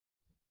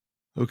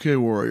Okay,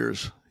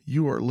 warriors,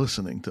 you are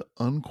listening to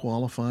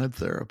Unqualified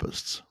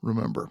Therapists.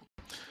 Remember,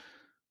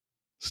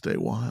 stay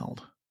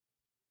wild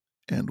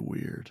and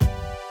weird.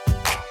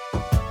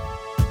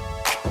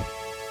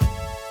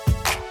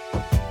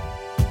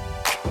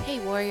 Hey,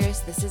 warriors,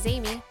 this is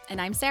Amy.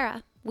 And I'm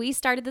Sarah. We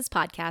started this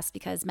podcast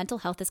because mental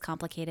health is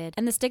complicated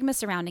and the stigma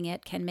surrounding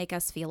it can make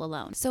us feel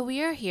alone. So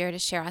we are here to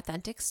share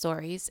authentic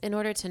stories in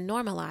order to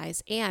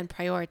normalize and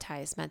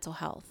prioritize mental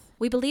health.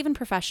 We believe in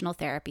professional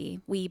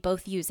therapy. We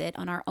both use it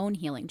on our own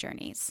healing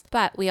journeys.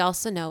 But we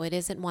also know it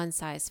isn't one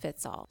size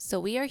fits all. So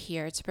we are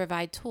here to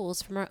provide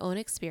tools from our own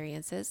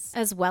experiences,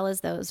 as well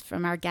as those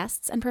from our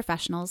guests and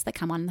professionals that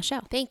come on the show.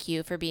 Thank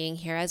you for being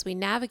here as we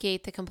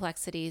navigate the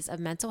complexities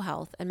of mental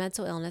health and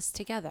mental illness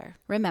together.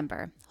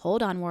 Remember,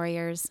 hold on,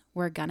 warriors.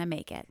 We're gonna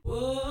make it.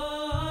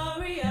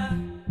 Warrior.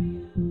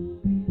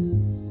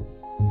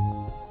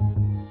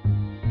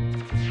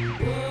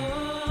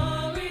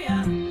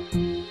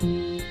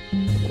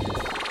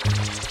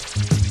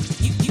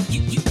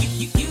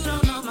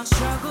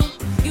 Struggle,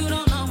 you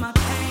don't know my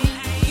pain,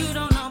 you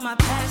don't know my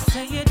past,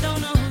 so you don't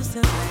know who's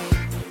to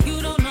blame.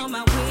 You don't know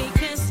my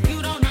weakness,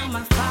 you don't know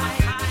my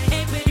fight.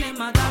 Ain't been in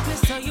my darkness,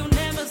 so you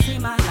never see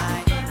my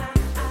light.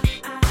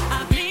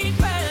 I bleed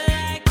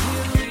like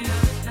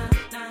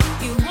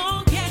you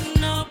won't get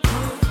no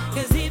proof.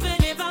 Cause even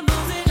if I'm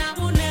losing, I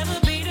will never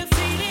be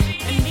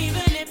defeated. And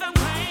even if I'm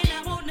crying,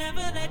 I will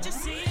never let you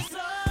see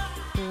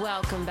it.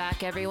 Welcome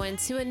back, everyone,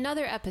 to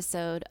another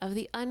episode of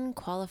The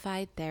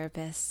Unqualified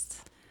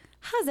Therapist.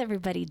 How's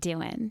everybody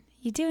doing?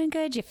 You doing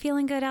good? You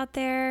feeling good out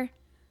there?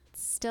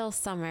 Still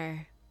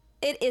summer.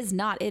 It is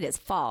not. It is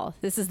fall.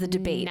 This is the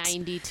debate.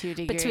 92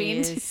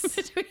 degrees.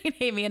 Between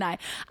Amy and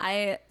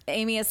I.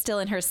 Amy is still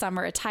in her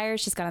summer attire.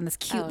 She's got on this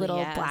cute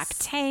little black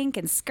tank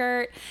and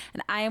skirt.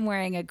 And I am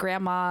wearing a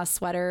grandma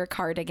sweater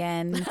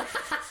cardigan.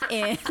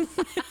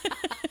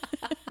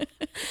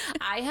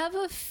 I have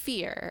a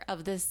fear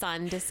of the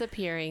sun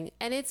disappearing,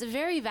 and it's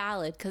very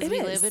valid because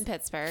we live in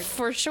Pittsburgh.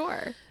 For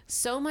sure.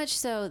 So much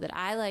so that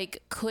I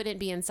couldn't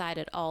be inside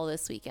at all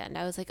this weekend.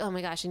 I was like, oh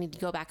my gosh, I need to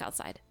go back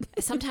outside.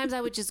 Sometimes I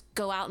would just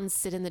go out and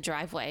sit in the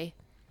driveway.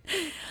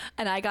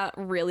 And I got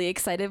really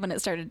excited when it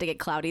started to get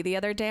cloudy the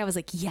other day. I was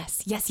like,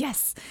 yes, yes,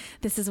 yes.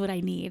 This is what I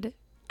need.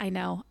 I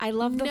know. I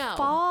love the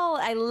fall.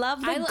 I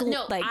love the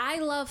I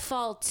love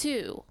fall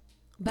too.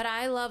 But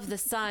I love the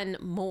sun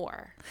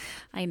more.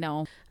 I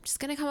know. I'm just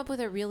going to come up with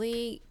a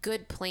really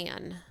good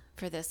plan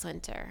for this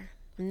winter.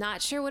 I'm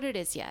not sure what it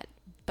is yet,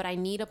 but I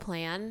need a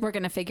plan. We're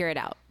going to figure it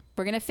out.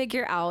 We're going to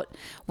figure out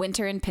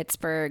winter in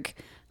Pittsburgh,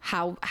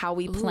 how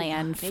we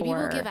plan for. Maybe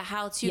we'll give a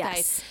how-to,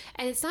 guys.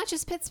 And it's not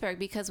just Pittsburgh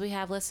because we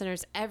have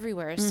listeners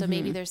everywhere. So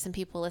maybe there's some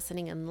people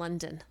listening in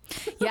London.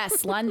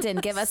 Yes, London.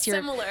 Give us your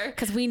similar.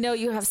 Because we know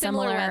you have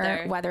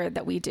similar weather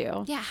that we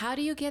do. Yeah. How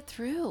do you get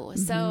through?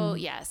 So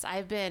yes,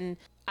 I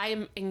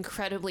am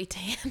incredibly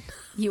tan.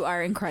 You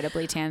are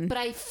incredibly tan. But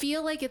I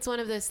feel like it's one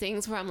of those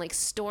things where I'm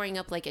storing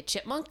up like a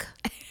chipmunk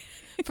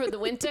for the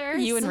winter.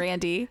 You and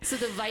Randy. So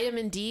the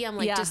vitamin D, I'm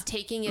just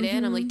taking it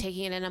in. I'm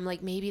taking it in. I'm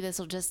maybe this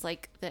will just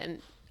then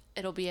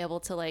it'll be able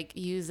to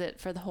use it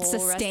for the whole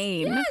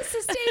sustain. Yeah,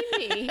 sustain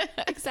me.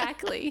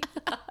 Exactly.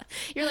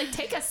 You're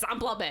take a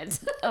supplement.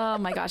 Oh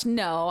my gosh.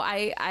 No,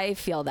 I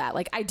feel that.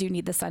 I do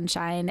need the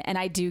sunshine, and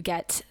I do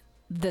get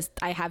this.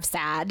 I have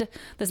SAD,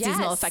 the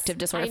seasonal affective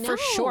disorder. For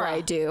sure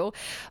I do.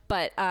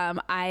 But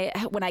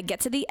when I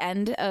get to the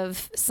end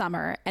of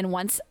summer, and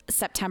once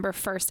September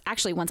 1st,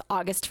 actually once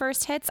August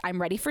 1st hits,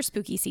 I'm ready for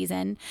spooky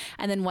season.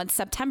 And then once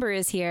September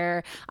is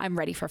here, I'm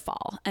ready for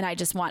fall. And I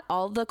just want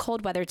all the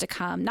cold weather to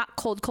come. Not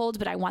cold,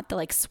 but I want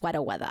the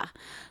sweater weather.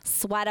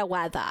 Sweater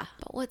weather.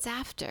 But what's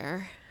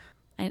after?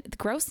 And the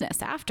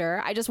grossness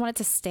after. I just want it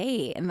to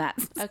stay in that.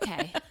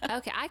 Okay.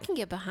 I can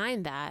get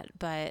behind that,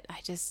 but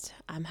I'm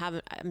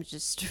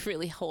just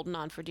really holding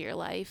on for dear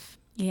life.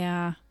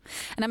 Yeah.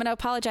 And I'm going to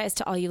apologize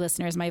to all you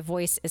listeners. My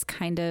voice is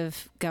kind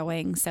of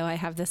going, so I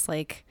have this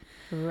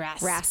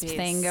rasp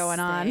thing going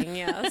on.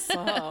 Yes.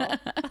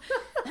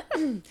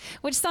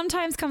 Which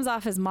sometimes comes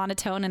off as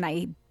monotone, and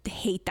I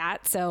hate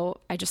that. So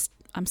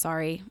I'm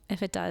sorry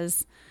if it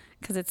does,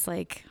 because it's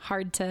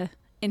hard to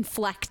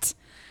inflect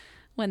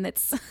when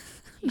it's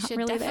you should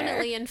really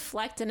definitely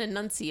inflect and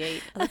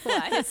enunciate.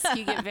 Otherwise,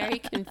 you get very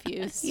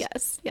confused.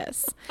 Yes.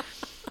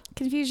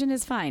 Confusion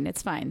is fine.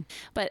 It's fine.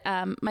 But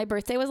my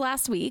birthday was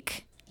last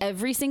week.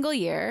 Every single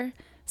year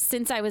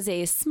since I was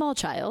a small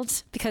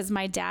child, because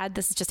my dad,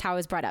 this is just how I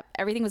was brought up.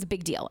 Everything was a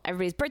big deal.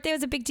 Everybody's birthday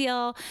was a big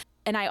deal.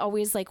 And I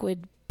always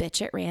would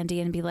bitch at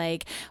Randy and be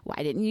like, why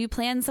didn't you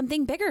plan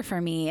something bigger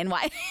for me? And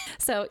why?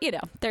 So,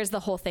 there's the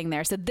whole thing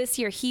there. So this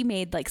year he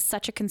made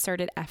such a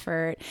concerted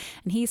effort,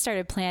 and he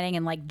started planning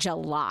in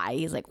July.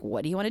 He's like,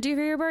 what do you want to do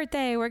for your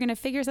birthday? We're going to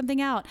figure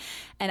something out.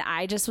 And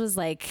I just was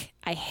I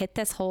hit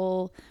this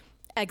whole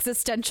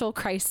existential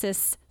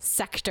crisis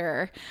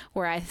sector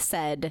where I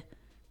said,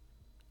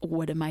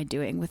 what am I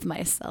doing with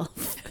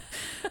myself?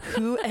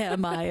 Who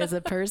am I as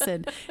a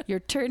person? You're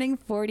turning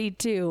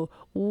 42.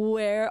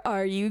 Where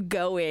are you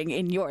going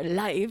in your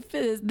life?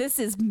 This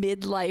is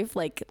midlife,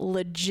 like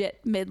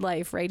legit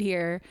midlife right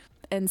here.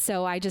 And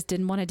so I just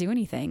didn't want to do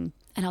anything.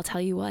 And I'll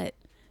tell you what,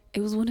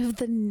 it was one of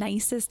the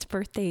nicest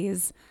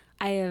birthdays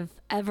I have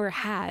ever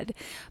had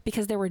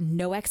because there were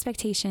no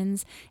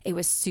expectations. It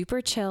was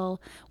super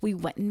chill. We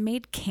went and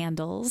made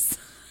candles.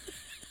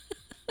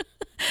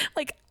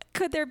 Like,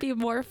 could there be a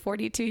more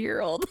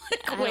 42-year-old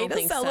way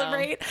to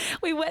celebrate? So.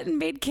 We went and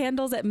made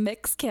candles at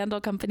Mix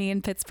Candle Company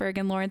in Pittsburgh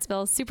and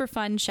Lawrenceville. Super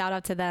fun. Shout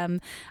out to them.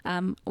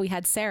 We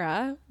had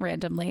Sarah,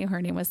 randomly,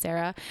 her name was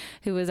Sarah,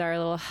 who was our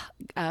little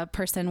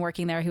person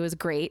working there who was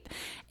great.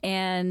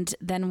 And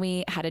then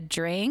we had a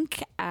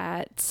drink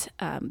at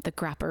the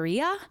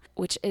Grapperia,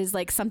 which is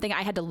like something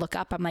I had to look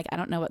up. I'm like, I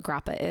don't know what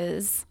grappa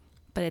is,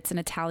 but it's an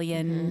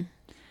Italian...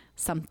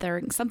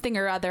 something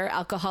or other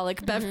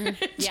alcoholic beverage.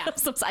 Yeah.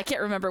 I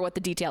can't remember what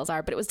the details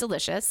are, but it was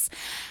delicious.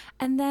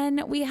 And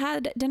then we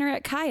had dinner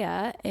at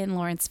Kaya in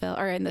Lawrenceville,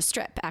 or in the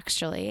Strip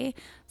actually.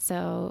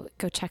 So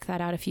go check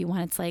that out if you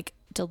want. It's like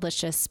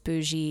delicious,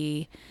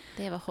 bougie.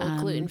 They have a whole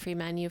gluten-free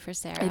menu for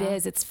Sarah. It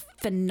is. It's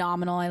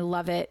phenomenal. I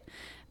love it.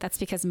 That's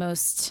because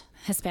most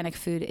Hispanic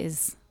food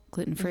is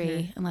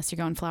gluten-free unless you're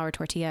going flour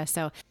tortilla.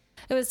 So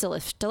it was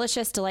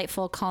delicious,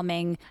 delightful,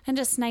 calming, and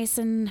just nice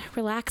and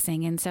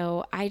relaxing. And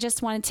so I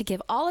just wanted to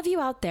give all of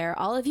you out there,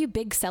 all of you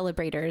big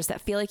celebrators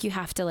that feel like you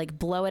have to like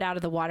blow it out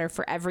of the water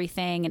for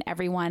everything and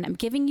everyone, I'm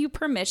giving you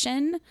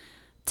permission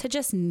to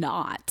just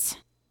not.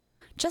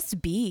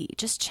 Just be,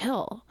 just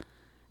chill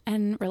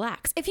and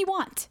relax. If you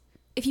want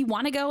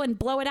to go and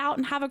blow it out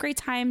and have a great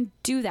time,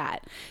 do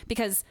that.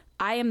 Because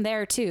I am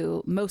there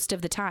too most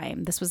of the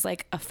time. This was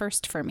like a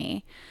first for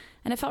me.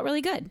 And it felt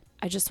really good.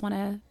 I just want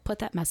to put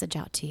that message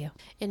out to you.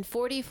 In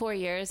 44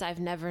 years, I've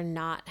never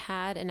not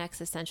had an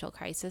existential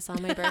crisis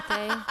on my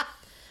birthday.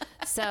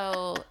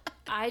 So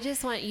I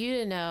just want you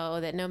to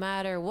know that no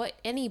matter what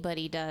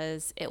anybody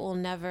does, it will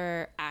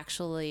never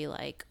actually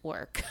like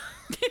work.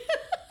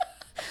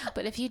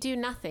 But if you do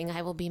nothing,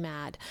 I will be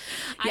mad.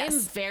 Yes. I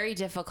am very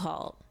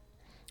difficult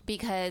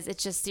because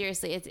it's just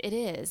seriously, it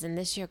is. And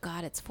this year,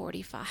 God, it's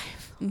 45.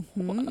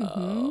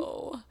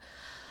 Whoa.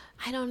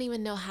 I don't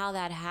even know how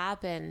that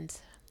happened.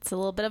 It's a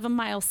little bit of a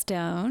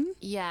milestone.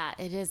 Yeah,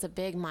 it is a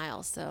big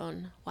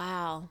milestone.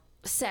 Wow.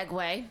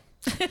 Segue.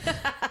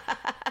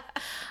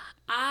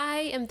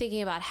 I am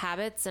thinking about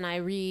habits and I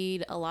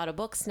read a lot of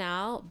books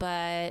now,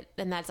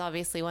 and that's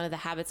obviously one of the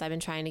habits I've been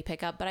trying to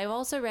pick up. But I've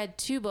also read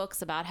 2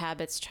 books about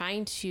habits,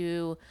 trying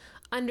to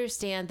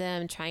understand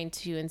them, trying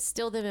to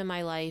instill them in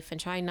my life, and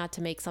trying not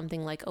to make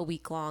something like a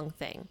week-long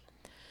thing.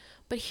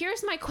 But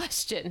here's my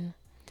question.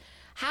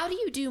 How do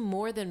you do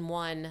more than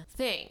one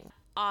thing?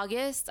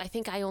 August, I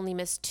think I only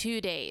missed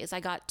 2 days. I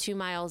got 2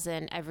 miles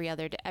in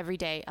every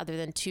day other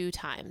than 2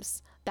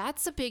 times.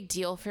 That's a big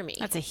deal for me.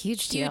 That's a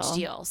huge deal. Huge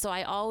deal. So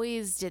I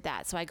always did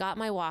that. So I got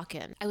my walk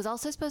in. I was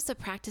also supposed to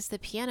practice the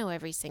piano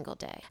every single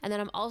day. And then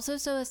I'm also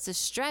supposed to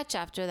stretch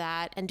after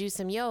that and do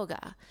some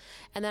yoga.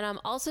 And then I'm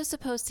also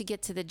supposed to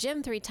get to the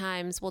gym 3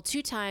 times,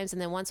 2 times,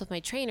 and then once with my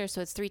trainer.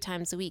 So it's 3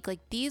 times a week. Like,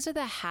 these are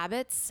the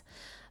habits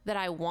that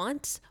I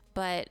want,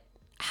 but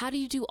how do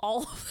you do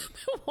all of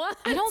them at once?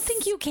 I don't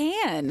think you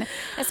can.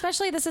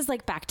 Especially this is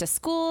like back to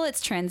school. It's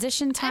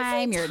transition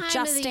time. You're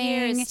adjusting. Of the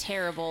year is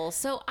terrible.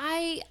 So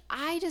I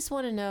just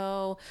want to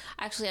know.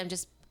 Actually, I'm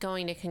just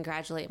going to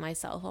congratulate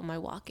myself on my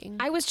walking.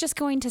 I was just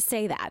going to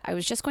say that. I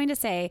was just going to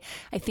say,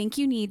 I think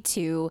you need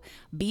to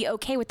be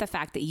okay with the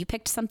fact that you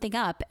picked something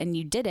up and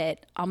you did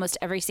it almost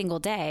every single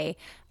day.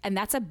 And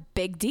that's a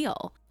big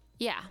deal.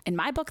 Yeah. In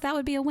my book, that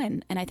would be a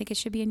win. And I think it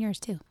should be in yours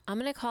too. I'm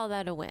going to call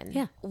that a win.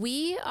 Yeah.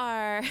 We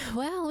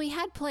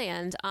had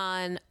planned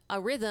on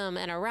a rhythm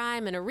and a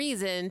rhyme and a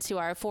reason to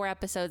our 4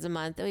 episodes a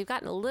month. And we've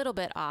gotten a little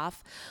bit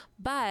off,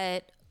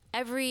 but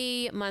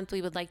every month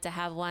we would like to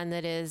have one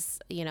that is,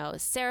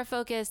 Sarah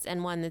focused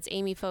and one that's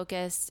Amy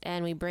focused.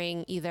 And we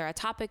bring either a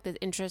topic that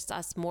interests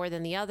us more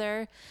than the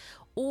other,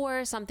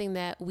 or something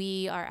that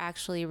we are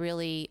actually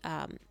really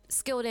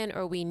skilled in,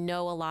 or we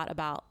know a lot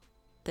about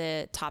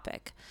the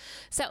topic.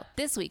 So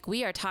this week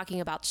we are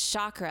talking about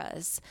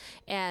chakras,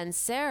 and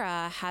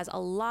Sarah has a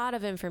lot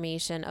of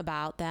information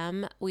about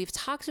them. We've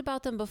talked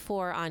about them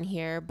before on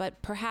here,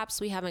 but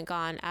perhaps we haven't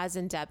gone as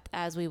in depth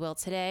as we will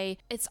today.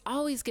 It's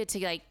always good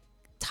to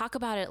talk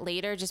about it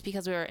later, just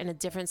because we're in a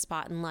different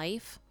spot in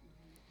life.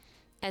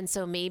 And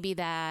so maybe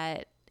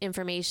that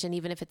information,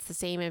 even if it's the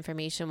same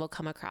information, will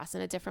come across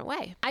in a different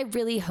way. I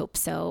really hope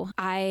so.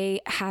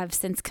 I have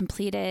since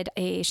completed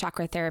a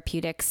chakra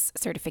therapeutics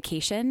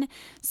certification,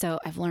 so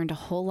I've learned a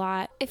whole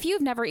lot. If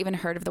you've never even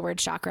heard of the word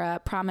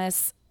chakra,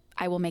 promise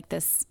I will make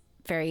this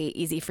very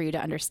easy for you to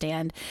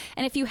understand.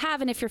 And if you have,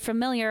 and if you're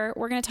familiar,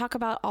 we're going to talk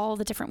about all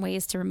the different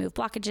ways to remove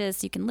blockages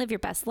so you can live your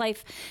best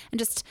life and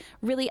just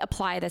really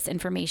apply this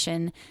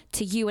information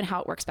to you and how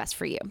it works best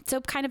for you.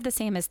 So kind of the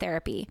same as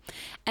therapy.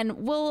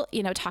 And we'll,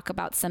 talk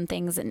about some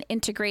things and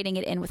integrating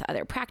it in with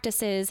other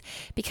practices,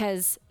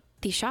 because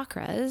these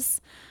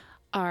chakras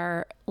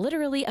are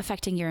literally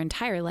affecting your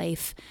entire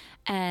life,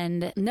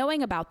 and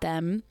knowing about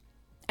them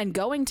and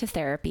going to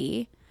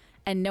therapy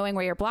and knowing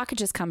where your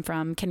blockages come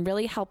from can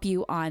really help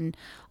you on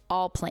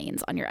all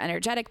planes, on your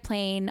energetic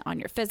plane, on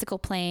your physical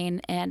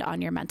plane, and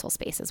on your mental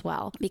space as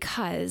well.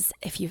 Because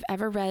if you've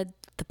ever read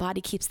The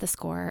Body Keeps the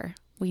Score,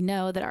 we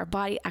know that our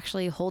body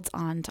actually holds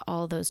on to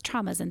all those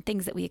traumas and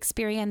things that we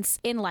experience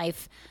in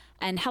life,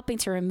 and helping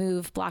to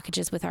remove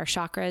blockages with our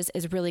chakras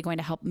is really going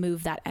to help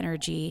move that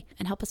energy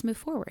and help us move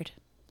forward.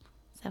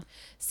 So,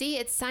 see,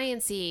 it's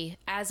sciencey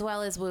as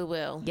well as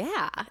woo-woo.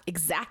 Yeah,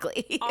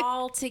 exactly.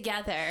 All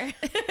together.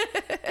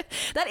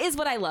 That is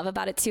what I love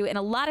about it too. And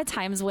a lot of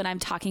times when I'm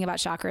talking about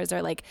chakras,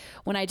 or like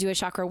when I do a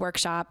chakra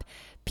workshop,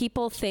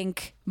 people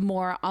think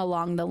more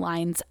along the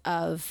lines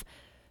of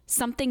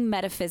something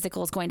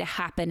metaphysical is going to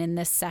happen in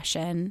this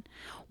session.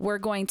 We're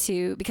going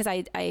to, because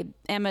I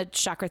am a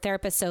chakra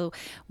therapist, so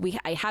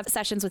I have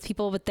sessions with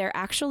people, but they're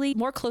actually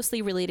more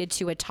closely related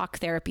to a talk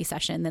therapy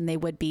session than they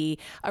would be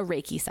a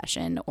Reiki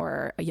session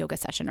or a yoga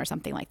session or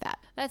something like that.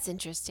 That's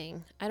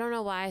interesting. I don't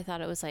know why I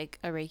thought it was like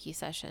a Reiki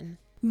session.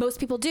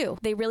 Most people do.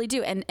 They really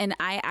do. And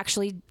I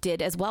actually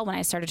did as well when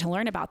I started to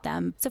learn about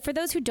them. So for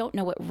those who don't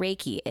know what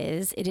Reiki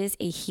is, it is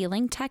a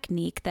healing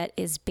technique that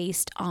is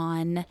based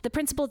on the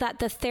principle that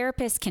the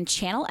therapist can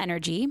channel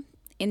energy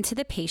into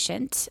the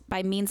patient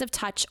by means of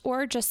touch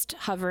or just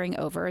hovering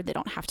over. They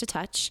don't have to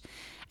touch.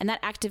 And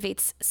that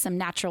activates some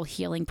natural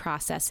healing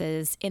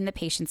processes in the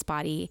patient's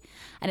body,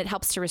 and it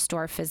helps to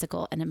restore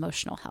physical and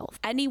emotional health.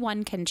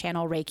 Anyone can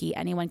channel Reiki.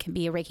 Anyone can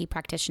be a Reiki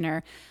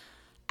practitioner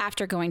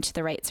after going to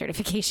the right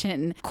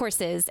certification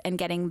courses and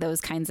getting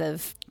those kinds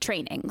of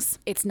trainings.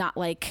 It's not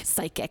like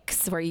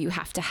psychics where you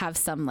have to have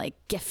some like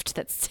gift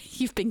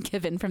that's you've been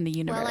given from the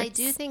universe. Well, I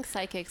do think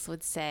psychics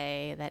would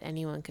say that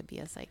anyone could be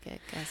a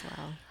psychic as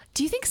well.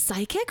 Do you think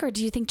psychic, or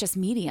do you think just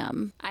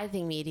medium? I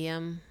think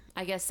medium.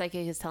 I guess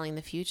psychic is telling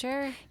the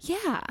future.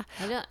 Yeah.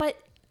 But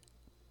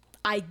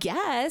I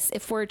guess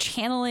if we're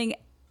channeling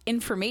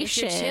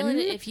information,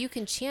 if you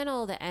can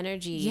channel the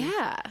energy.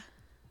 Yeah.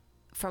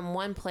 From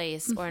one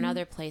place or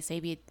another place,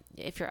 maybe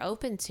if you're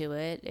open to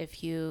it,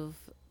 if you've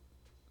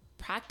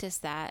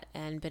practiced that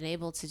and been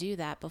able to do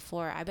that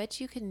before, I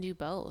bet you can do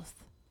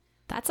both.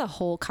 That's a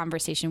whole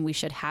conversation we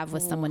should have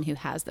with someone who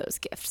has those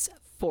gifts,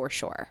 for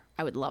sure.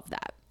 I would love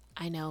that.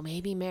 I know.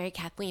 Maybe Mary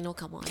Kathleen will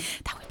come on.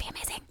 That would be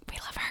amazing. We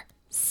love her.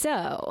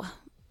 So,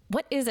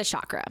 what is a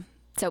chakra?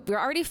 So we're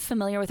already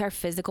familiar with our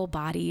physical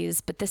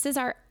bodies, but this is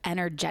our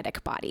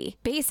energetic body.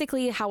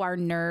 Basically, how our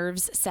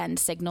nerves send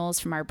signals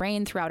from our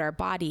brain throughout our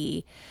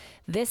body.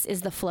 This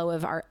is the flow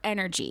of our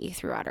energy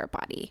throughout our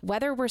body.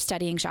 Whether we're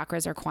studying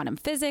chakras or quantum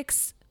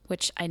physics,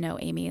 which I know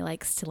Amy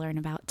likes to learn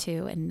about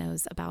too and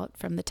knows about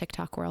from the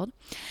TikTok world.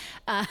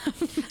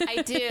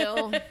 I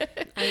do.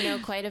 I know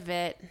quite a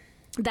bit.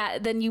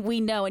 That then we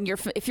know, and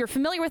if you're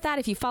familiar with that,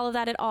 if you follow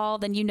that at all,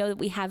 then you know that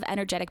we have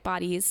energetic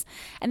bodies,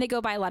 and they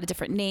go by a lot of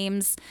different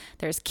names.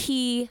 There's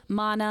ki,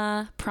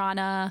 mana,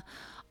 prana,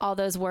 all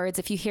those words.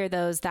 If you hear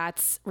those,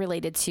 that's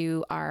related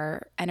to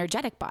our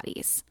energetic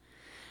bodies.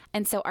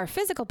 And so our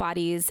physical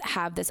bodies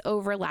have this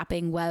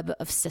overlapping web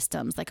of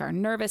systems, like our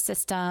nervous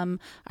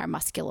system, our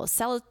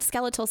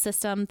musculoskeletal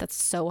system.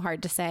 That's so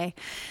hard to say.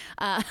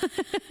 And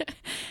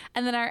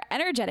then our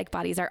energetic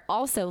bodies are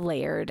also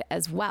layered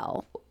as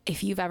well.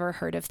 If you've ever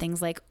heard of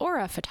things like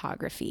aura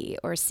photography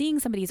or seeing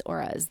somebody's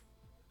auras,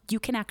 you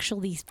can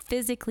actually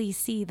physically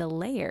see the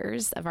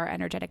layers of our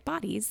energetic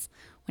bodies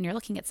when you're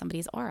looking at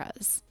somebody's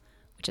auras,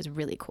 which is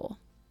really cool.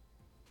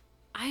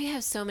 I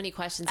have so many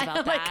questions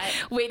about like,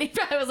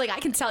 that. I was like, I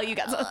can tell you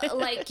guys.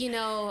 Like, you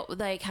know,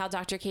 like how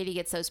Dr. Katie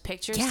gets those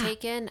pictures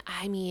taken.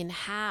 I mean,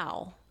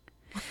 how?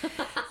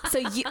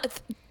 So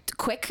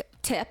quick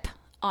tip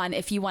on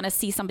if you want to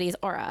see somebody's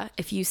aura,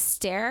 if you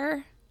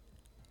stare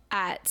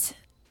at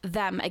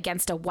them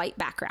against a white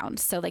background.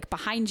 So like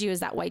behind you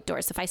is that white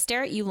door. So if I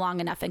stare at you long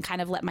enough and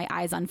kind of let my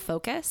eyes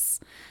unfocus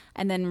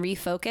and then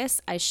refocus,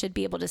 I should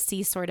be able to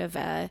see sort of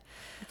a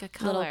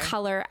little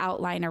color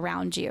outline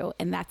around you.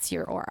 And that's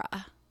your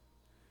aura.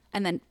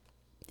 And then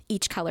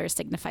each color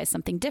signifies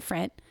something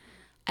different.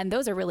 And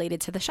those are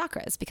related to the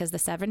chakras because the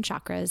 7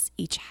 chakras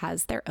each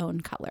has their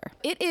own color.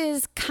 It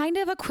is kind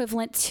of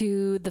equivalent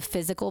to the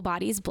physical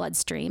body's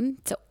bloodstream.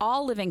 So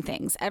all living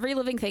things, every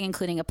living thing,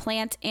 including a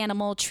plant,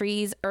 animal,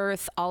 trees,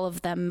 earth, all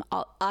of them,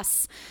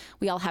 us,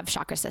 we all have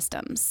chakra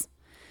systems.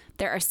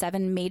 There are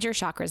 7 major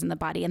chakras in the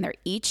body, and they're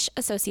each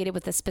associated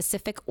with a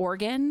specific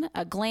organ,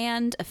 a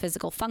gland, a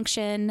physical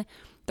function.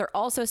 They're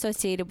also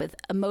associated with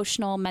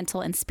emotional, mental,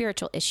 and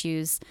spiritual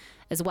issues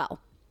as well.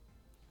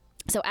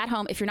 So at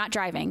home, if you're not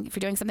driving, if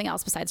you're doing something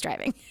else besides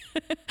driving,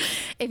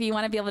 if you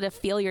want to be able to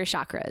feel your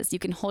chakras, you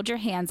can hold your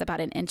hands about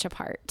 1 inch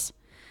apart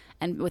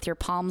and with your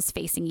palms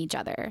facing each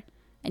other,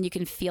 and you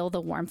can feel the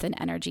warmth and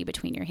energy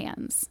between your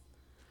hands.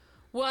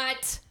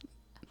 What?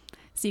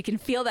 So you can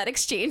feel that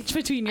exchange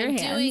between your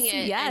hands. I'm doing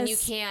it, yes. and you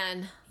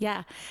can.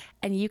 Yeah.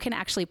 And you can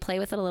actually play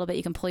with it a little bit.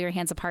 You can pull your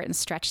hands apart and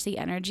stretch the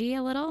energy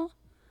a little,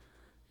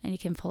 and you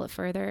can pull it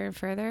further and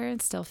further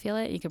and still feel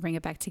it. You can bring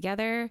it back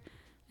together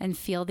and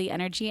feel the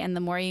energy. And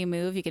the more you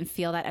move, you can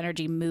feel that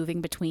energy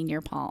moving between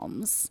your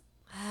palms.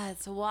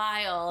 That's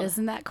wild.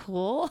 Isn't that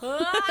cool?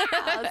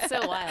 That's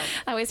so wild.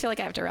 I always feel like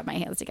I have to rub my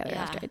hands together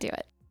after I do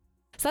it.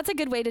 So that's a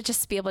good way to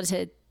just be able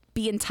to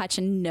be in touch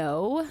and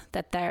know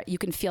that you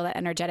can feel that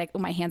energetic. Oh,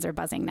 my hands are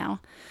buzzing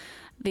now.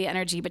 The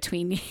energy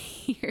between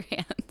your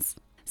hands.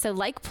 So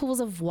like pools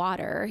of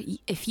water,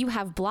 if you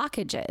have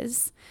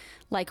blockages,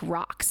 like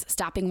rocks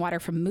stopping water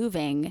from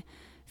moving,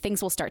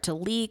 things will start to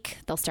leak,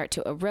 they'll start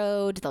to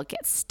erode, they'll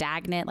get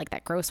stagnant, like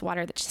that gross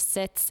water that just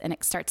sits, and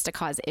it starts to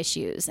cause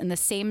issues. And the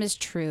same is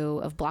true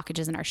of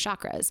blockages in our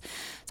chakras.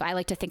 So I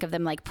like to think of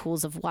them like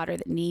pools of water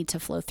that need to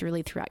flow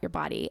freely throughout your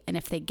body. And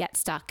if they get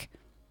stuck,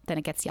 then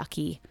it gets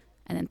yucky,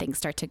 and then things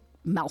start to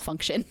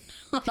malfunction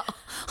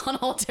on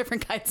all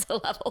different kinds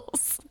of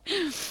levels.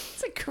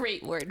 It's a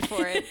great word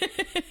for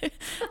it.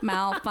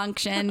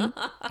 Malfunction,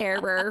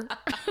 error.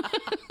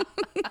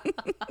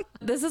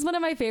 This is one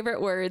of my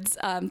favorite words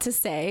to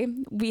say.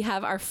 We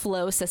have our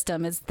flow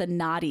system is the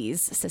Nadis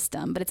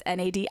system, but it's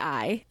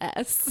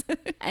Nadis.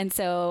 And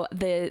so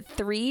the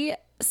three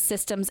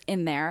systems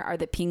in there are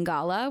the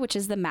Pingala, which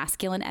is the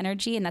masculine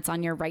energy, and that's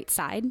on your right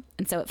side.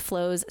 And so it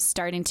flows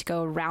starting to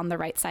go around the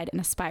right side in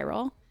a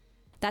spiral.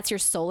 That's your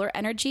solar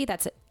energy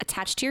that's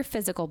attached to your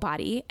physical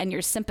body and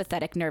your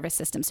sympathetic nervous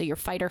system. So your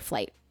fight or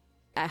flight.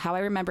 How I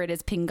remember it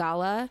is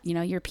Pingala,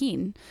 your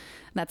peen.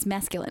 That's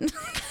masculine.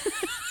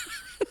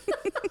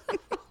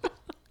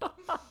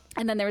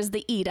 And then there's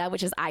the Ida,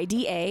 which is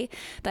IDA.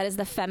 That is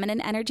the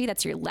feminine energy.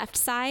 That's your left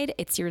side.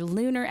 It's your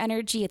lunar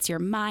energy. It's your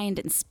mind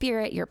and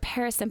spirit, your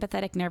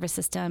parasympathetic nervous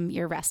system,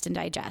 your rest and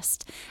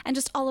digest. And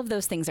just all of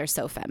those things are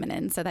so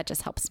feminine. So that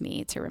just helps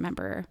me to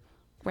remember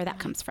where that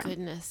comes from.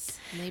 Goodness.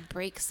 And they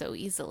break so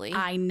easily.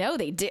 I know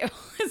they do.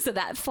 So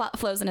that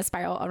flows in a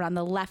spiral around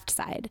the left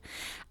side.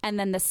 And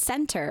then the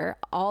center,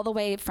 all the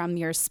way from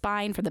your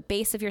spine, from the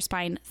base of your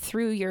spine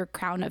through your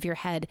crown of your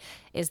head,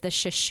 is the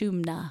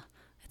Sushumna.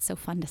 It's so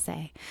fun to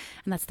say.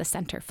 And that's the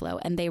center flow.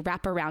 And they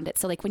wrap around it.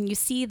 So like when you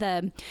see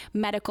the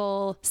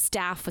medical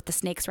staff with the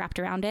snakes wrapped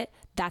around it,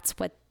 that's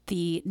what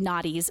the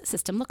Nadis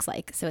system looks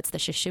like. So it's the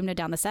Sushumna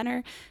down the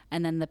center,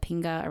 and then the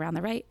Pinga around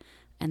the right,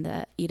 and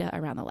the Ida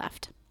around the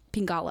left.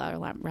 Pingala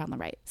around the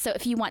right. So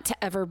if you want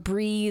to ever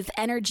breathe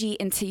energy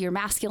into your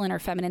masculine or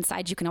feminine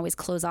side, you can always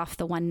close off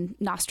the one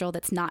nostril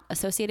that's not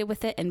associated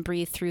with it and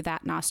breathe through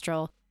that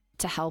nostril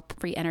to help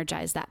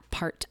re-energize that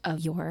part of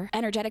your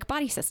energetic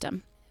body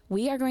system.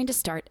 We are going to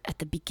start at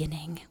the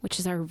beginning, which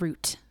is our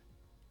root.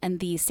 And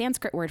the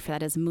Sanskrit word for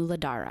that is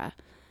Muladhara.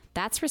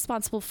 That's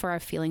responsible for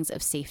our feelings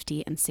of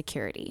safety and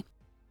security.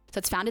 So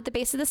it's found at the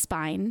base of the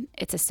spine.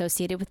 It's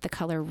associated with the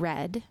color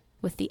red,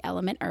 with the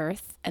element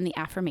earth, and the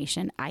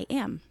affirmation, I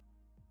am.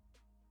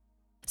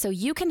 So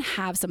you can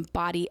have some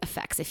body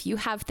effects. If you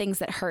have things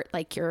that hurt,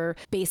 like your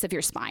base of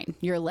your spine,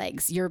 your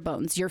legs, your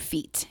bones, your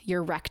feet,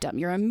 your rectum,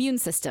 your immune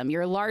system,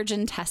 your large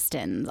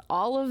intestines,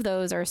 all of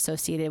those are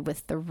associated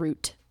with the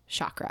root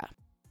chakra.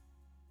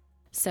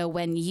 So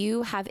when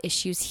you have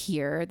issues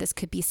here, this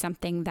could be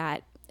something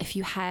that if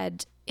you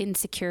had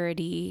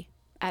insecurity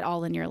at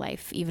all in your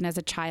life, even as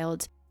a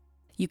child,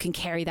 you can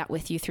carry that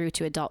with you through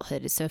to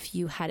adulthood. So if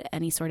you had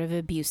any sort of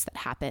abuse that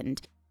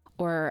happened,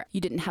 or you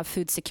didn't have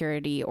food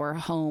security or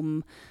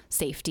home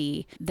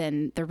safety,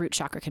 then the root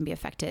chakra can be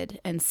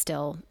affected and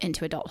still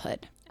into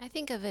adulthood. I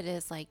think of it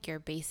as like your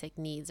basic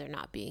needs are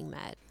not being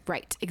met.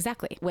 Right,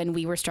 exactly. When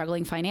we were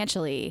struggling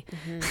financially,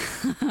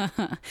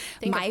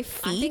 my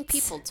feet. I think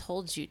people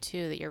told you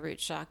too that your root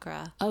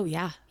chakra. Oh,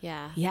 yeah.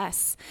 Yeah.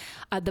 Yes.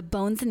 The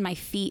bones in my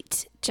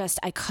feet,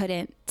 I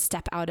couldn't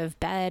step out of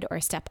bed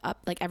or step up.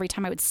 Like every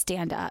time I would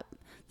stand up,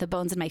 the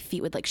bones in my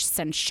feet would like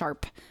send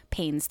sharp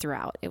pains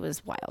throughout. It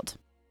was wild.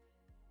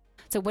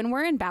 So when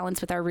we're in balance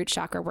with our root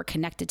chakra, we're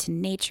connected to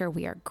nature,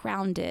 we are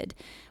grounded,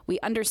 we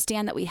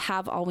understand that we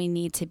have all we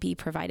need to be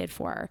provided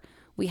for.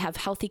 We have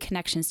healthy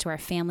connections to our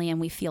family and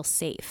we feel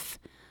safe.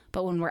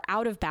 But when we're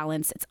out of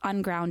balance, it's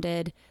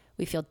ungrounded,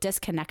 we feel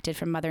disconnected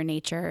from Mother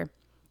Nature.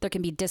 There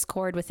can be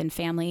discord within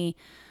family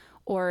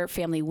or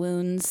family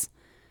wounds.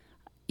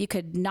 You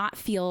could not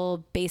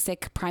feel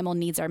basic primal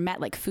needs are met,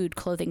 like food,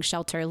 clothing,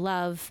 shelter,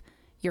 love.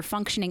 You're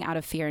functioning out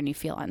of fear and you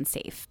feel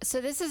unsafe.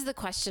 So this is the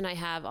question I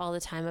have all the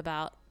time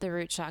about the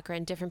root chakra,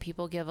 and different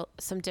people give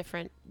some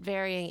different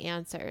varying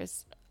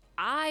answers.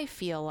 I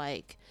feel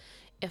like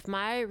if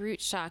my root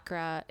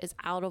chakra is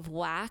out of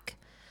whack,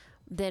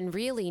 then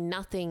really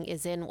nothing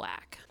is in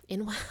whack.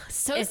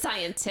 So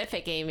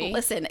scientific, Amy.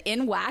 Listen,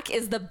 in whack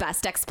is the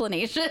best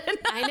explanation.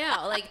 I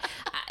know.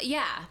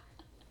 Yeah.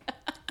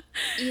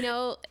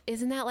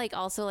 Isn't that like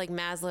also like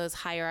Maslow's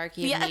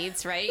hierarchy of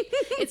needs, right?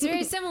 It's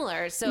very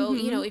similar. So,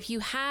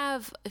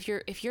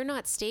 if you're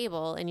not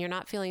stable and you're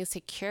not feeling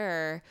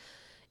secure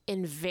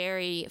in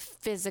very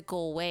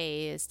physical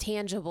ways,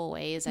 tangible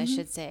ways, I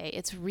should say,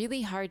 it's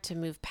really hard to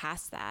move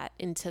past that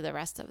into the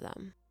rest of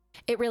them.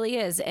 It really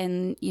is.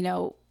 And,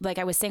 like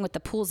I was saying with the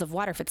pools of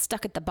water, if it's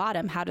stuck at the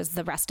bottom, how does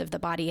the rest of the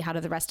body, how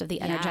does the rest of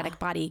the energetic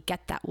body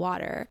get that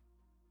water?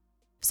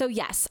 So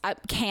yes,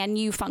 can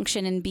you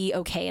function and be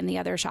okay in the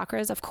other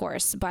chakras? Of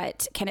course.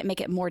 But can it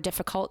make it more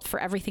difficult for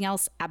everything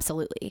else?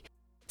 Absolutely.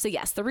 So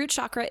yes, the root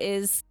chakra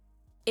is,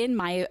 in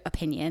my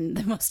opinion,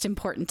 the most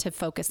important to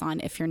focus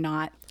on if you're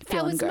not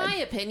feeling good. That was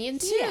my opinion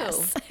too.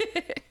 Yes.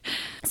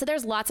 So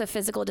there's lots of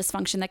physical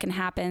dysfunction that can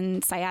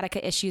happen.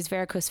 Sciatica issues,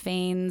 varicose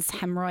veins,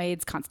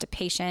 hemorrhoids,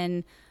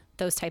 constipation,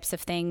 those types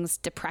of things.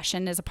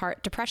 Depression is a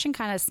part. Depression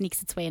kind of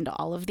sneaks its way into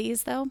all of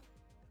these though.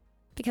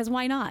 Because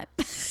why not?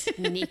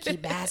 Sneaky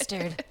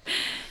bastard.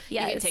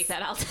 Yes. You can take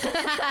that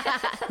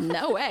out.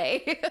 No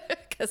way.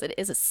 Because it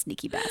is a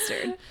sneaky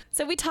bastard.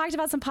 So we talked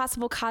about some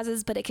possible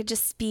causes, but it could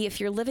just be if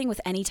you're living with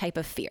any type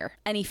of fear,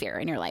 any fear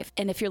in your life.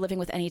 And if you're living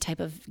with any type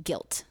of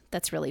guilt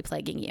that's really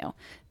plaguing you,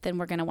 then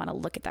we're going to want to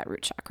look at that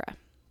root chakra.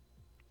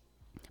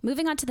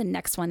 Moving on to the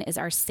next one is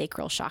our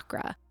sacral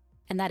chakra.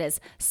 And that is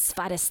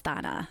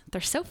Svadhisthana.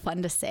 They're so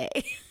fun to say.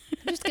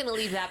 I'm just going to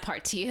leave that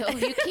part to you.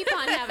 You keep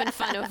on having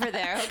fun over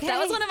there, okay? That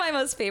was one of my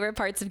most favorite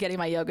parts of getting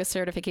my yoga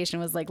certification,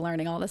 was like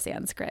learning all the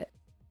Sanskrit.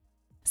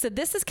 So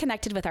this is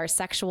connected with our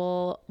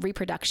sexual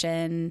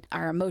reproduction,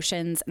 our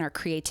emotions, and our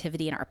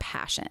creativity and our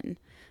passion.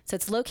 So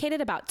it's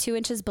located about 2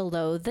 inches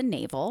below the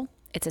navel.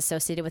 It's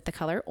associated with the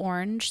color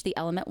orange, the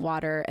element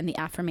water, and the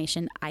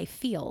affirmation, I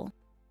feel.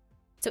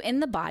 So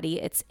in the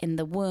body, it's in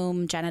the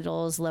womb,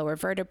 genitals, lower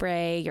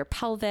vertebrae, your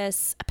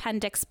pelvis,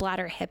 appendix,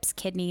 bladder, hips,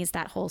 kidneys,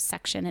 that whole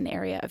section and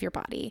area of your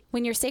body.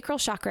 When your sacral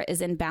chakra is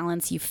in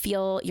balance, you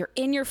feel you're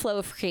in your flow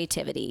of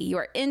creativity. You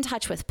are in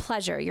touch with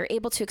pleasure. You're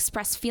able to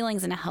express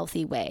feelings in a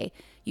healthy way.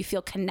 You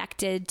feel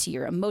connected to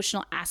your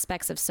emotional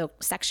aspects of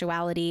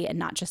sexuality and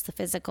not just the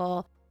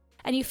physical.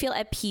 And you feel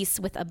at peace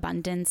with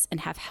abundance and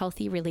have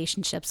healthy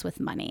relationships with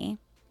money.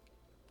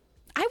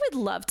 I would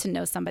love to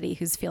know somebody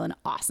who's feeling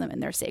awesome in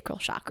their sacral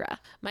chakra.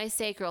 My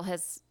sacral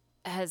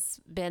has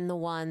been the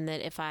one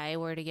that if I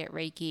were to get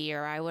Reiki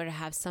or I were to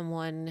have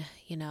someone,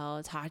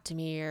 talk to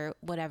me or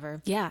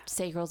whatever. Yeah.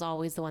 Sacral's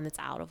always the one that's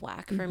out of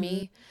whack for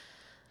me.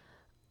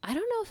 I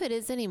don't know if it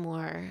is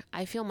anymore.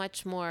 I feel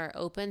much more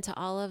open to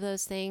all of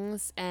those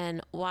things.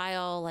 And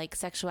while like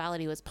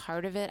sexuality was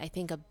part of it, I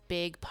think a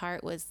big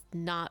part was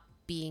not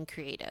being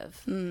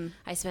creative.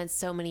 I spent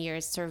so many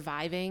years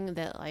surviving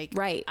that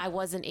I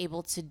wasn't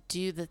able to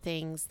do the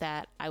things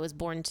that I was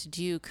born to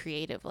do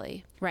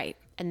creatively. Right.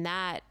 And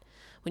that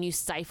when you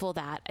stifle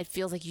that, it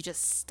feels like you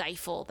just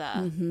stifle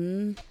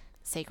the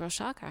sacral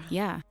chakra.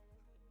 Yeah.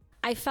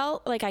 I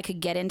felt like I could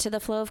get into the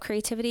flow of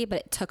creativity, but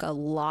it took a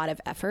lot of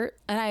effort.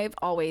 And I've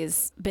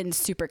always been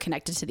super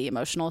connected to the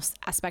emotional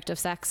aspect of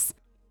sex.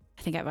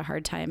 I think I have a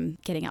hard time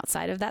getting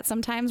outside of that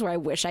sometimes, where I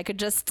wish I could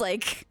just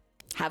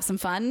have some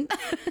fun.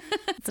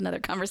 It's another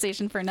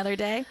conversation for another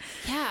day.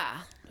 Yeah.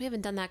 We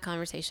haven't done that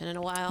conversation in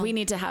a while. We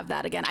need to have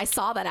that again. I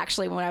saw that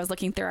actually when I was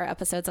looking through our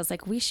episodes. I was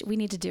like, we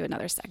need to do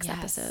another sex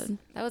episode.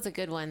 That was a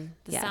good one.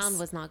 The sound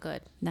was not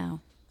good.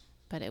 No.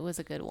 But it was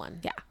a good one.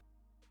 Yeah.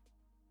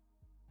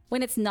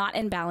 When it's not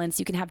in balance,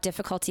 you can have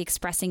difficulty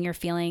expressing your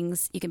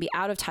feelings. You can be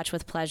out of touch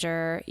with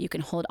pleasure. You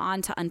can hold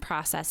on to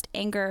unprocessed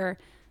anger,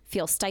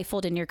 feel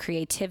stifled in your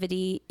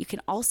creativity. You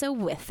can also,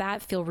 with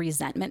that, feel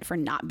resentment for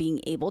not being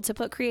able to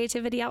put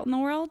creativity out in the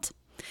world.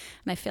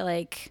 And I feel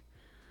like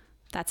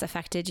that's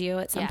affected you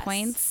at some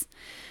points.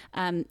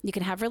 You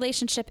can have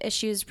relationship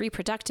issues,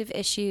 reproductive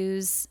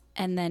issues,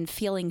 and then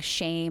feeling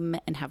shame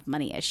and have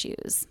money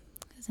issues.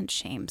 Isn't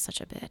shame such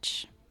a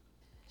bitch?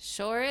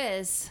 Sure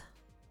is.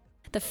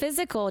 The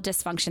physical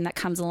dysfunction that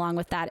comes along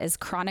with that is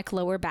chronic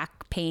lower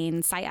back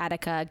pain,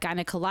 sciatica,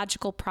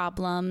 gynecological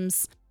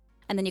problems,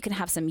 and then you can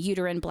have some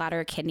uterine,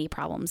 bladder, kidney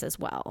problems as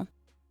well.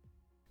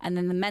 And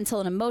then the mental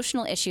and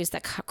emotional issues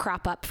that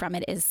crop up from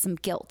it is some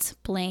guilt,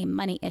 blame,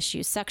 money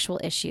issues, sexual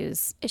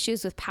issues,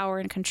 issues with power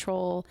and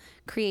control,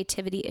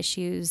 creativity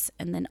issues,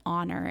 and then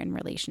honor and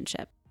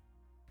relationship.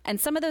 And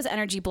some of those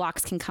energy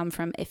blocks can come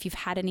from if you've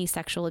had any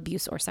sexual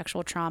abuse or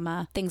sexual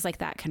trauma. Things like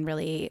that can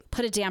really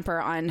put a damper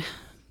on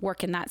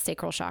work in that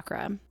sacral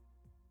chakra.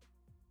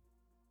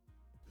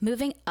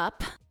 Moving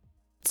up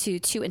to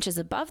 2 inches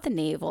above the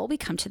navel, we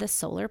come to the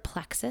solar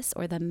plexus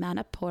or the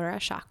Manipura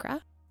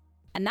chakra.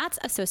 And that's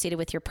associated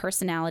with your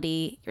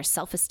personality, your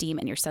self-esteem,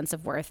 and your sense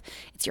of worth.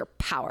 It's your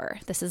power.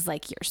 This is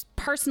like your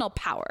personal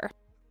power.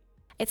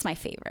 It's my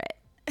favorite.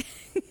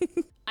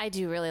 I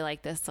do really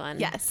like this one.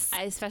 Yes.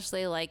 I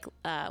especially like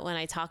when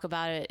I talk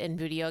about it in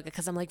Booty Yoga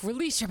because I'm like,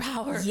 release your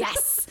power.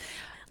 Yes.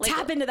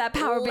 Tap into that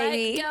power,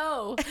 baby. Let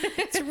go.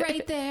 It's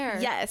right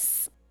there.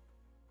 Yes.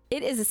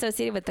 It is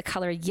associated with the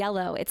color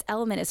yellow. Its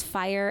element is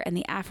fire, and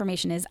the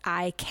affirmation is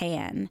I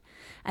can.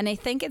 And I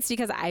think it's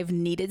because I've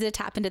needed to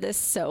tap into this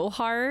so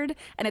hard,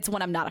 and it's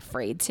one I'm not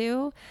afraid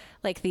to.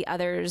 Like the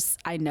others,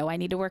 I know I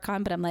need to work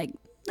on, but I'm like,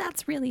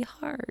 that's really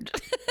hard.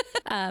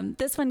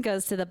 This one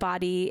goes to the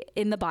body,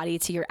 in the body,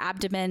 to your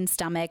abdomen,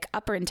 stomach,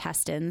 upper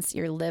intestines,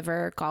 your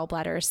liver,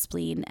 gallbladder,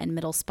 spleen, and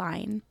middle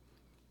spine.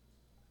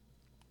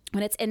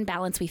 When it's in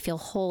balance, we feel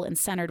whole and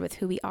centered with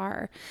who we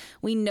are.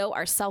 We know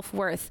our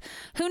self-worth.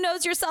 Who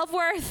knows your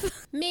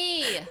self-worth?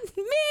 Me.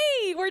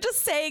 Me. We're just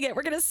saying it.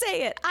 We're going to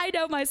say it. I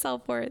know my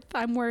self-worth.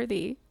 I'm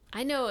worthy.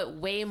 I know it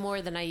way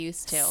more than I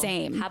used to.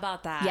 Same. How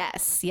about that?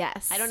 Yes,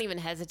 yes. I don't even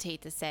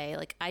hesitate to say,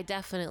 like, I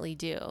definitely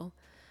do.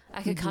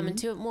 I could come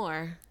into it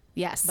more.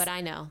 Yes. But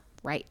I know.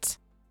 Right.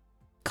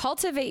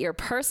 Cultivate your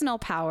personal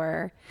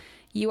power.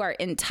 You are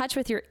in touch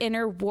with your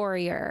inner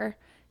warrior.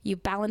 You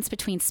balance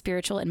between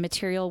spiritual and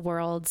material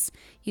worlds.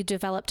 You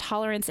develop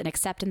tolerance and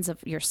acceptance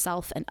of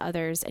yourself and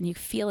others, and you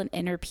feel an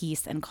inner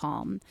peace and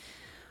calm.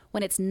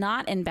 When it's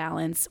not in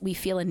balance, we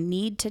feel a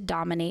need to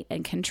dominate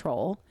and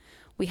control.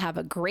 We have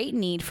a great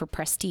need for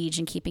prestige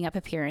and keeping up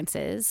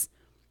appearances.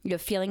 You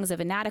have feelings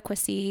of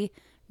inadequacy,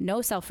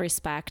 no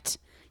self-respect.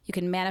 You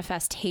can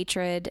manifest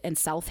hatred and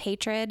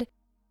self-hatred.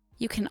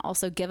 You can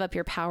also give up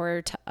your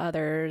power to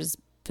others,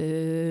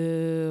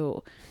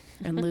 boo,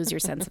 and lose your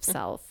sense of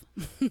self.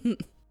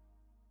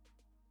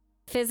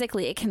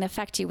 Physically, it can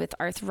affect you with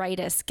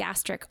arthritis,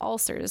 gastric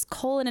ulcers,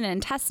 colon and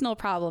intestinal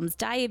problems,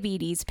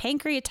 diabetes,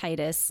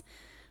 pancreatitis,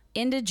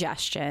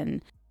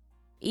 indigestion,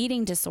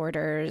 eating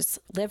disorders,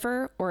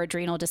 liver or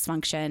adrenal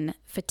dysfunction,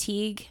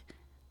 fatigue,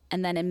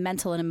 and then in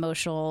mental and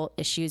emotional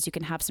issues, you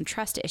can have some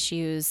trust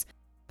issues,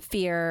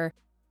 fear.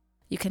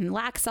 You can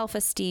lack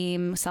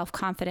self-esteem,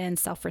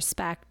 self-confidence,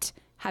 self-respect,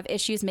 have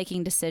issues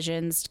making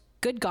decisions.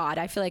 Good God,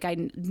 I feel like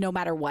no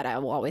matter what, I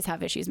will always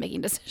have issues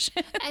making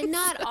decisions. And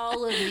not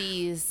all of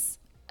these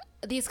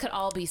could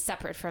all be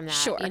separate from that.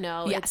 Sure. You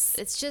know, Yes.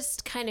 It's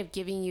just kind of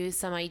giving you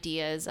some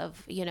ideas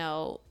of, you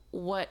know,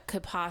 what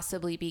could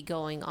possibly be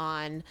going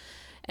on.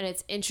 And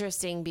it's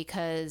interesting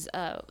because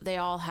they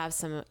all have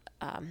some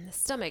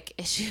stomach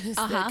issues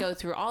that go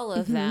through all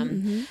of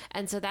them.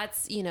 And so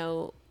that's,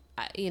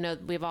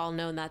 we've all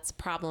known that's a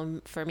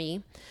problem for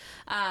me.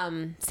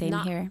 Same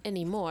not here.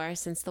 anymore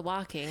since the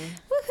walking.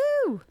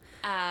 Woohoo!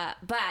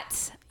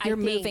 But You're I think,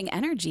 moving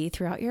energy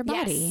throughout your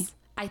body.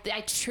 Yes,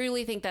 I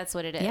truly think that's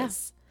what it is. Yeah.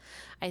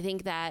 I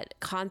think that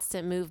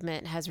constant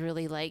movement has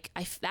really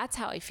that's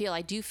how I feel.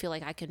 I do feel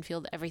like I can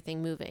feel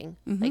everything moving,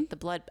 like the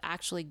blood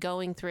actually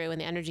going through and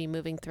the energy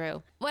moving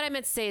through. What I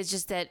meant to say is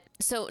just that,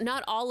 so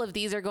not all of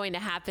these are going to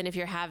happen if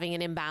you're having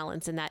an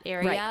imbalance in that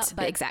area. Right,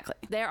 but exactly.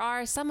 there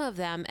are some of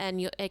them,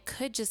 and it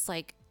could just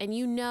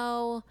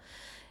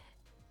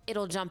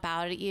it'll jump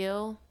out at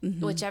you,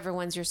 whichever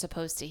ones you're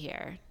supposed to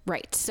hear.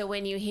 Right. So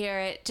when you hear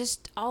it,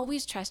 just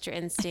always trust your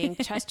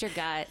instinct, trust your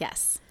gut.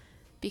 Yes.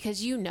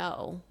 Because you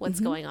know what's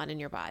going on in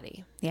your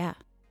body. Yeah.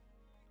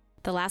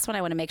 The last one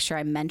I want to make sure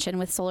I mention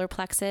with solar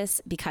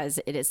plexus, because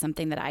it is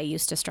something that I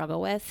used to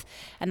struggle with,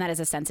 and that is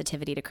a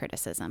sensitivity to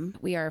criticism.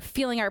 We are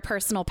feeling our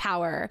personal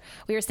power.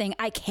 We are saying,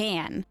 I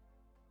can.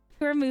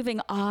 We're moving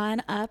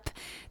on up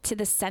to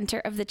the center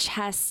of the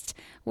chest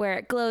where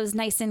it glows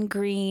nice and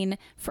green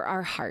for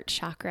our heart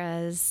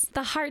chakras.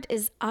 The heart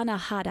is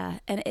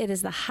anahata, and it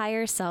is the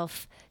higher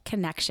self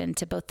connection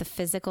to both the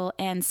physical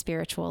and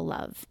spiritual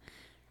love.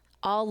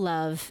 All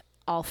love,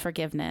 all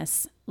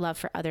forgiveness, love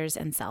for others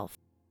and self.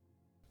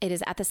 It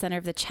is at the center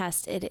of the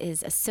chest. It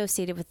is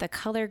associated with the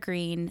color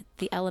green,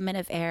 the element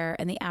of air,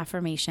 and the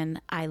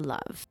affirmation, I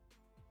love.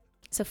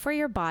 So for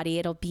your body,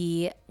 it'll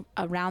be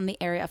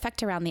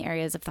affect around the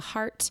areas of the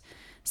heart,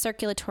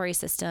 circulatory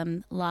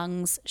system,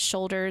 lungs,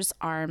 shoulders,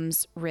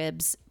 arms,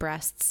 ribs,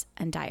 breasts,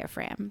 and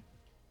diaphragm.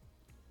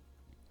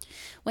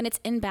 When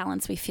it's in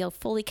balance, we feel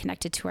fully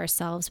connected to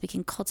ourselves. We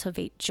can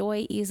cultivate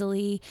joy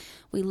easily.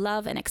 We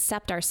love and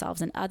accept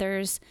ourselves and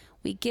others.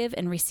 We give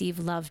and receive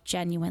love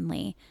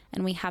genuinely,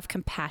 and we have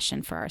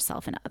compassion for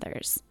ourselves and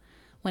others.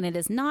 When it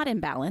is not in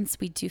balance,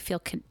 we do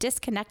feel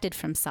disconnected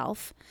from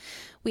self.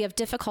 We have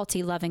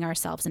difficulty loving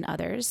ourselves and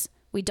others.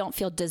 We don't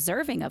feel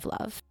deserving of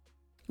love.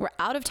 We're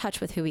out of touch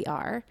with who we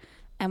are,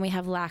 and we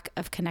have lack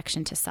of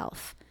connection to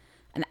self.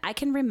 And I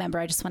can remember,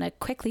 I just want to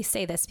quickly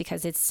say this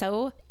because it's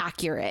so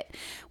accurate.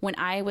 When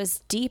I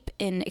was deep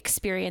in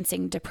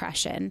experiencing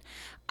depression,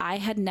 I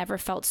had never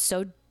felt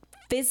so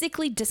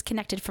physically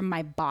disconnected from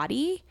my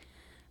body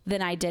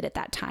than I did at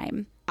that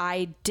time.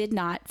 I did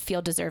not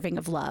feel deserving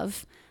of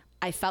love.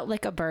 I felt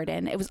like a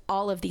burden. It was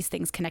all of these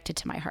things connected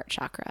to my heart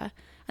chakra.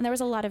 And there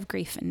was a lot of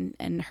grief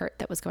and hurt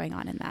that was going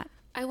on in that.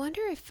 I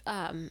wonder if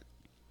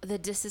the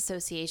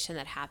disassociation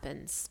that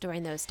happens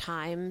during those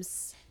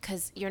times,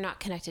 because you're not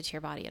connected to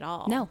your body at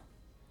all. No.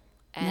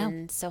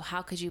 And so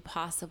how could you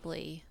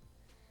possibly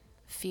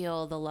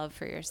feel the love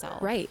for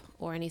yourself? Right.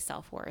 Or any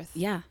self-worth?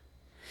 Yeah.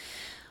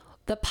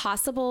 The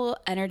possible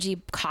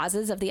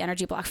causes of the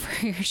energy block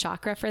for your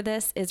chakra for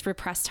this is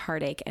repressed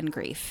heartache and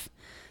grief.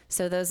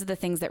 So those are the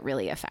things that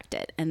really affect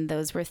it. And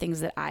those were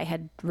things that I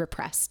had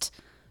repressed,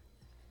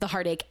 the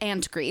heartache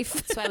and grief.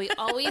 That's why we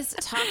always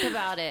talk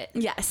about it.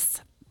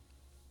 Yes.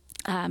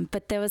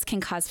 But those can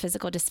cause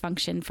physical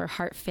dysfunction for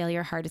heart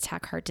failure, heart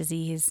attack, heart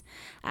disease,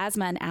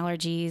 asthma and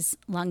allergies,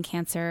 lung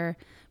cancer,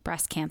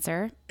 breast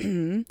cancer.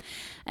 And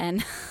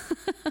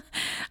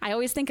I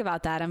always think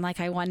about that. I'm like,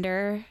 I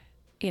wonder,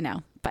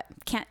 but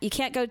you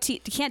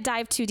can't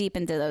dive too deep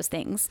into those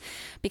things,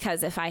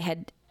 because if I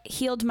had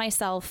healed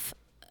myself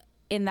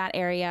in that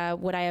area,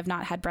 would I have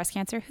not had breast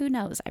cancer? Who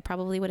knows? I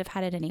probably would have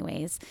had it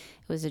anyways.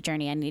 It was a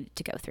journey I needed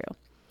to go through.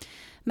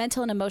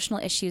 Mental and emotional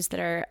issues that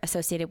are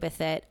associated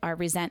with it are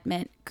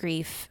resentment,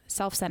 grief,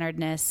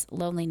 self-centeredness,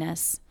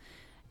 loneliness,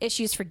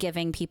 issues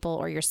forgiving people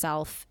or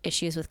yourself,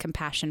 issues with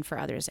compassion for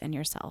others and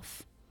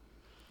yourself.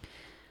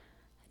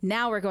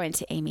 Now we're going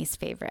to Amy's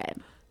favorite.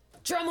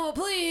 Drumroll,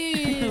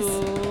 please.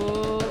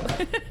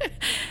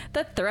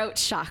 The throat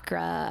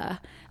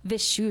chakra,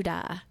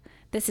 Vishuddha.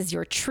 This is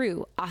your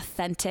true,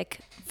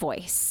 authentic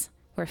voice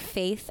where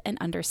faith and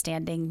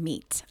understanding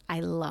meet. I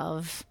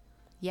love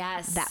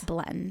that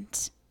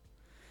blend.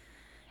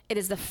 It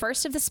is the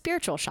first of the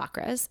spiritual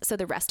chakras. So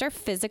the rest are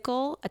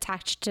physical,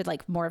 attached to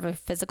like more of a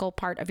physical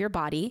part of your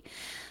body.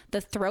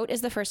 The throat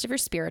is the first of your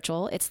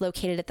spiritual. It's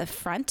located at the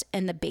front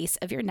and the base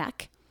of your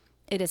neck.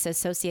 It is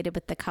associated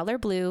with the color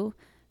blue,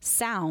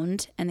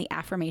 sound, and the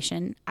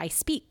affirmation, I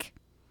speak.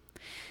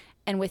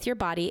 And with your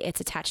body, it's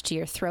attached to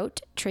your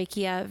throat,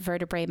 trachea,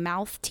 vertebrae,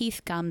 mouth,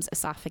 teeth, gums,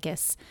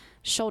 esophagus,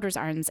 shoulders,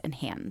 arms, and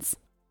hands.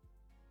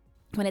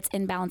 When it's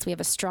in balance, we have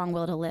a strong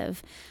will to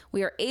live.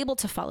 We are able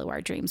to follow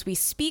our dreams. We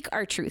speak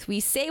our truth. We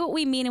say what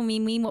we mean and we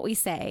mean what we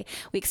say.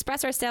 We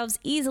express ourselves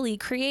easily,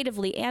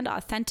 creatively, and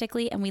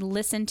authentically, and we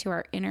listen to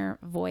our inner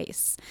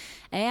voice.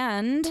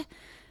 And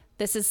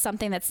this is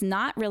something that's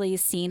not really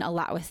seen a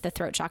lot with the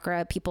throat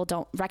chakra. People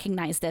don't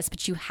recognize this,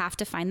 but you have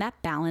to find that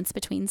balance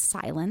between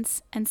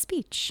silence and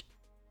speech.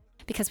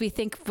 Because we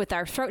think with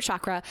our throat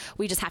chakra,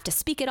 we just have to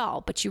speak it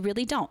all, but you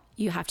really don't.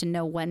 You have to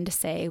know when to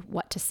say,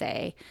 what to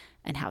say,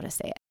 and how to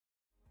say it.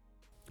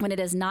 When it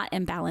is not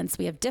in balance,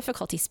 we have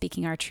difficulty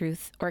speaking our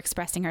truth or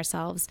expressing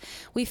ourselves.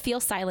 We feel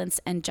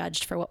silenced and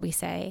judged for what we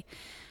say.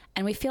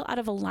 And we feel out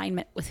of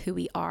alignment with who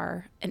we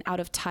are and out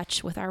of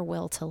touch with our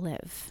will to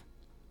live.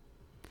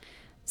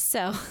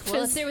 So,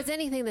 well, if there was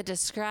anything that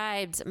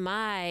described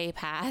my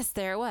past,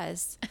 there it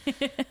was.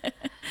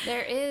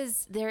 there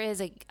is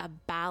a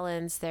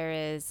balance. There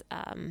is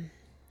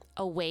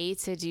a way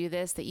to do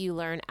this that you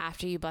learn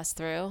after you bust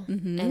through.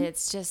 Mm-hmm. And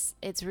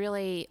it's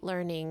really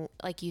learning,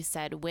 like you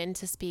said, when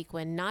to speak,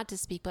 when not to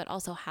speak, but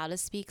also how to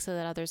speak so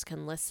that others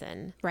can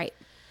listen. Right.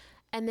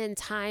 And then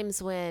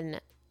times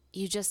when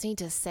you just need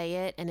to say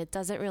it and it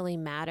doesn't really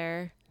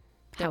matter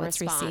how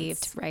it's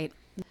received. Right.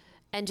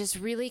 And just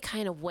really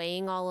kind of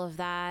weighing all of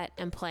that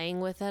and playing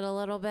with it a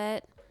little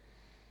bit.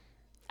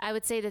 I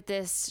would say that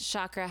this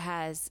chakra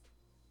has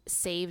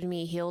saved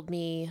me, healed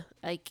me.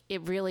 Like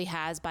it really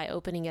has by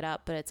opening it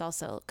up, but it's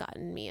also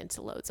gotten me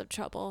into loads of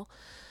trouble.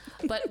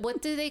 But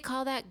what do they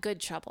call that?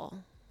 Good trouble.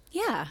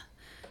 Yeah.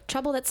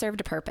 Trouble that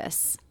served a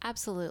purpose.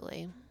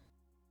 Absolutely.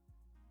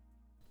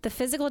 The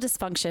physical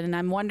dysfunction, and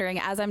I'm wondering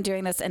as I'm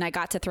doing this and I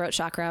got to throat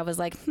chakra, I was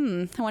like,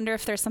 I wonder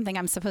if there's something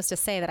I'm supposed to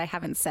say that I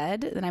haven't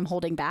said that I'm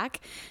holding back,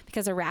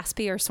 because a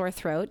raspy or sore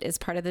throat is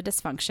part of the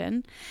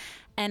dysfunction.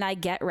 And I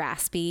get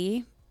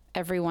raspy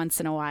every once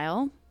in a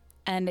while.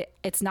 And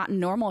it's not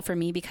normal for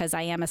me because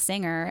I am a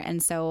singer.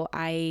 And so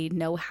I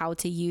know how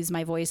to use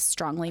my voice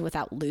strongly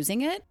without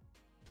losing it.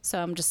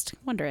 So I'm just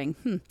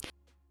wondering,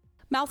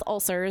 Mouth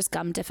ulcers,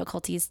 gum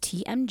difficulties,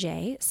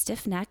 TMJ,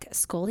 stiff neck,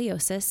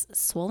 scoliosis,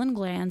 swollen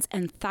glands,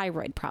 and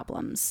thyroid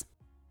problems.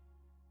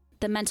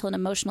 The mental and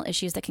emotional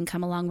issues that can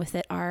come along with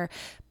it are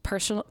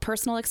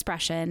personal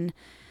expression,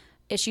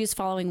 issues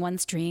following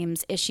one's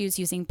dreams, issues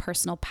using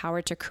personal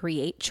power to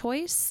create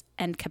choice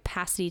and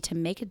capacity to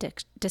make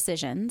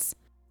decisions,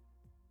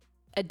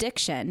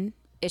 addiction,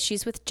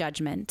 issues with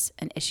judgment,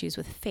 and issues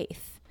with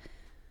faith.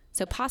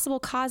 So possible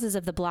causes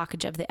of the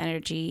blockage of the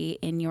energy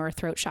in your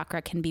throat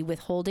chakra can be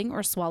withholding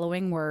or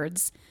swallowing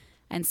words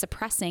and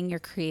suppressing your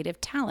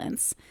creative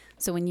talents.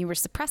 So when you were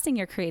suppressing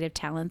your creative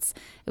talents,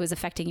 it was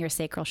affecting your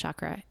sacral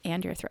chakra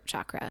and your throat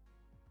chakra.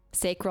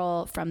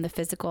 Sacral from the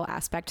physical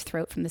aspect,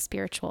 throat from the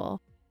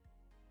spiritual.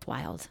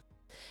 Wild.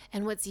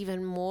 And what's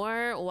even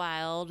more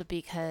wild,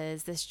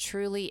 because this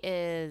truly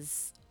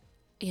is,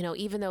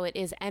 even though it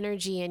is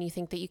energy and you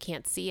think that you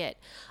can't see it,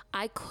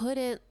 I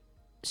couldn't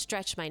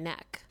stretch my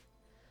neck.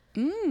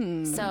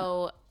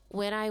 So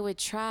when I would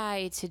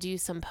try to do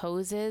some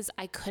poses,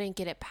 I couldn't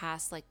get it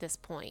past like this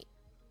point.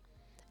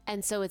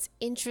 And so it's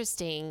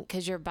interesting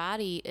because your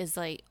body is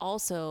like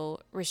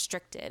also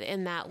restricted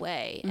in that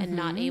way and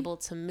not able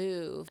to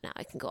move. Now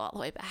I can go all the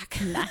way back.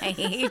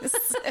 Nice.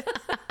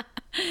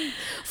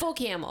 Full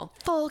camel.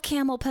 Full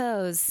camel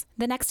pose.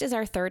 The next is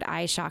our third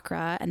eye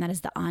chakra, and that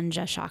is the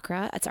Anja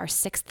chakra. It's our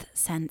sixth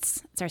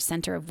sense. It's our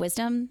center of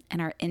wisdom and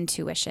our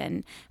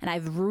intuition. And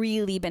I've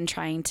really been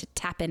trying to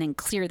tap in and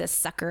clear this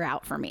sucker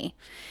out for me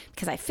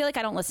because I feel like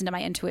I don't listen to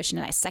my intuition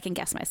and I second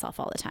guess myself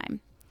all the time.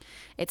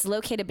 It's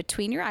located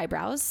between your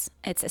eyebrows.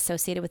 It's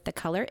associated with the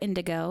color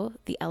indigo,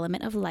 the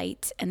element of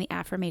light, and the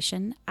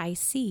affirmation, I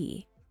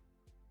see.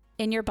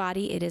 In your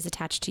body, it is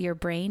attached to your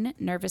brain,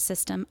 nervous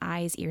system,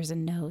 eyes, ears,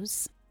 and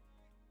nose.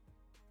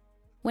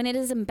 When it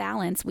is in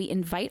balance, we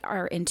invite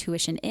our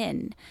intuition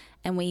in,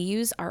 and we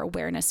use our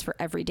awareness for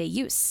everyday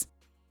use.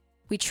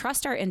 We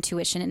trust our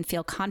intuition and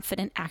feel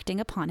confident acting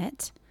upon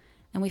it,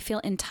 and we feel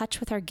in touch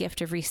with our gift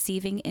of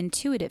receiving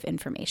intuitive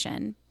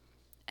information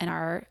and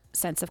our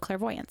sense of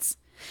clairvoyance.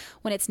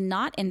 When it's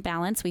not in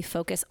balance, we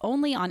focus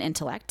only on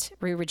intellect.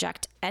 We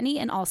reject any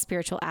and all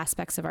spiritual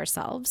aspects of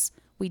ourselves.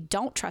 We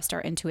don't trust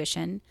our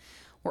intuition.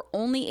 We're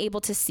only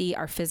able to see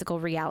our physical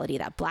reality,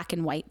 that black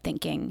and white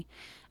thinking,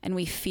 and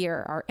we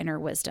fear our inner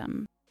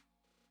wisdom.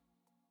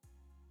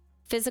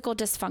 Physical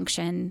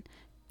dysfunction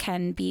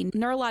can be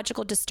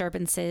neurological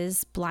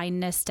disturbances,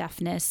 blindness,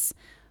 deafness,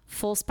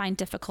 full spine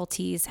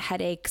difficulties,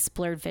 headaches,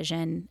 blurred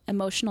vision.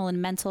 Emotional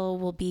and mental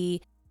will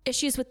be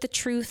issues with the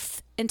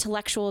truth,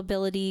 intellectual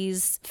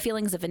abilities,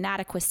 feelings of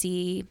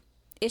inadequacy,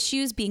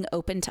 issues being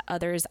open to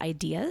others'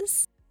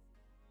 ideas.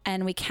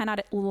 And we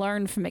cannot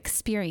learn from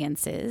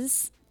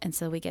experiences. And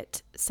so we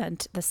get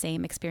sent the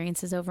same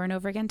experiences over and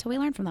over again until we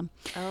learn from them.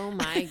 Oh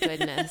my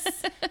goodness.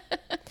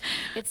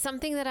 It's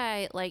something that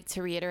I like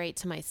to reiterate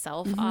to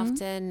myself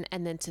often.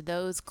 And then to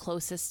those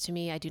closest to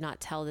me, I do not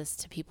tell this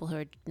to people who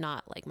are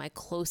not like my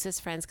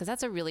closest friends, because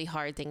that's a really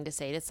hard thing to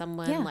say to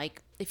someone. Yeah.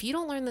 Like, if you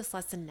don't learn this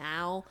lesson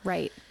now,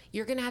 Right.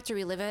 you're going to have to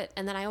relive it.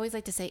 And then I always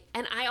like to say,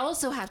 and I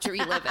also have to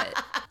relive it.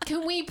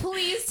 Can we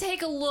please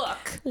take a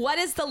look? What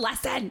is the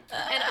lesson?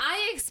 And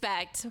I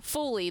expect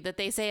fully that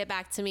they say it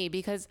back to me,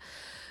 because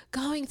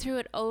going through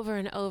it over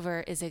and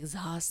over is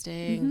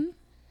exhausting.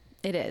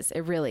 It is.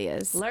 It really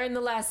is. Learn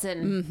the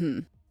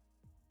lesson.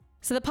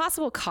 So the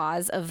possible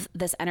cause of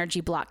this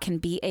energy block can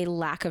be a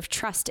lack of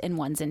trust in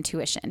one's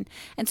intuition.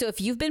 And so if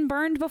you've been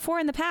burned before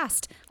in the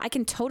past, I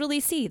can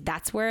totally see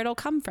that's where it'll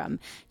come from.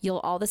 You'll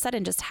all of a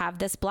sudden just have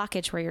this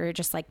blockage where you're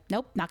just like,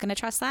 nope, not going to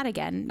trust that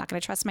again. Not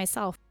going to trust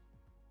myself.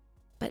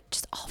 But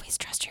just always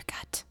trust your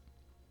gut.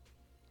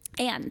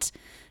 And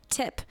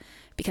tip,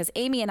 because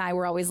Amy and I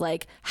were always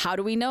like, how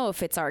do we know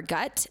if it's our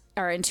gut,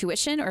 our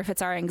intuition, or if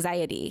it's our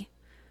anxiety?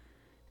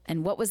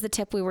 And what was the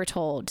tip we were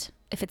told?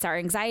 If it's our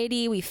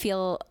anxiety, we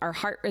feel our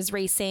heart is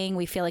racing.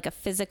 We feel like a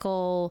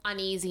physical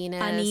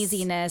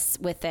uneasiness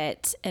with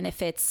it. And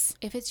if it's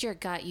your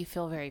gut, you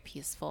feel very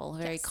peaceful,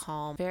 very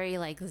calm, very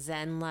like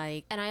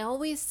Zen-like. And I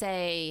always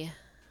say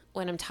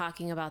when I'm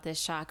talking about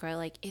this chakra,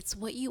 like, it's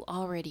what you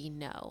already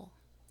know.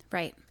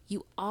 right,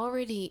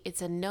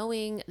 It's a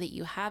knowing that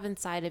you have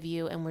inside of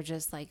you. And we're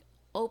just like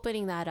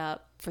opening that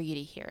up for you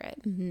to hear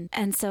it.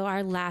 And so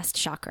our last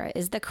chakra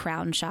is the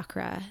crown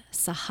chakra,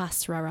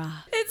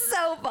 Sahasrara. It's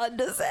so fun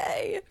to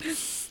say.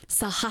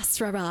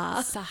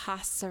 Sahasrara.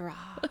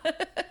 Sahasrara.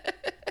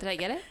 Did I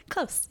get it?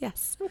 Close,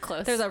 yes. I'm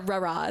close. There's a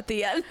rara at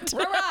the end.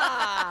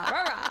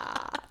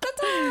 Rah-rah.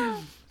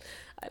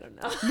 I don't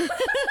know.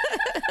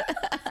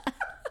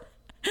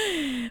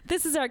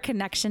 This is our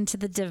connection to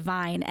the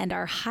divine and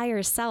our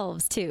higher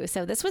selves too.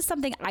 So this was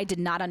something I did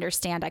not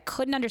understand. I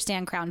couldn't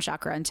understand crown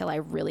chakra until I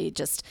really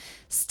just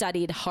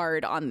studied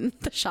hard on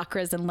the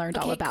chakras and learned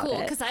all about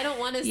it. Because I don't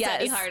want to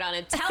study hard on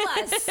it. Tell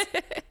us.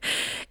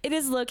 It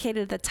is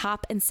located at the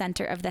top and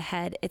center of the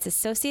head. It's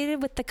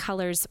associated with the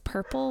colors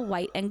purple,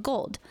 white, and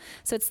gold.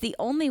 So it's the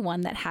only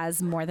one that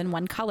has more than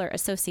one color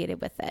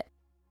associated with it.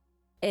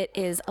 It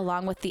is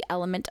along with the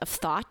element of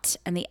thought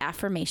and the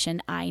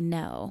affirmation, I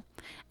know.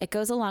 It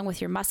goes along with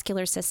your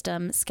muscular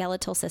system,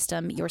 skeletal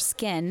system, your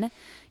skin,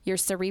 your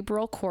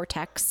cerebral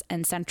cortex,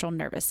 and central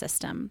nervous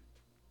system.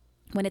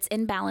 When it's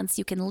in balance,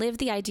 you can live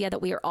the idea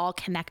that we are all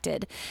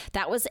connected.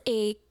 That was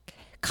a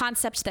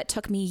concept that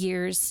took me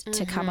years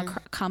to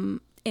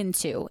come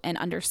into and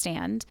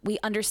understand. We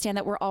understand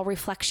that we're all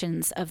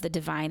reflections of the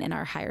divine in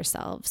our higher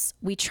selves.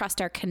 We trust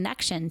our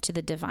connection to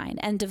the divine,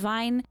 and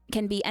divine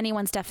can be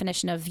anyone's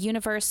definition of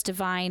universe,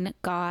 divine,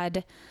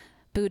 God,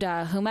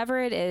 Buddha,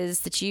 whomever it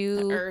is that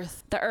you,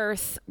 the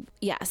earth.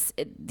 Yes.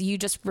 You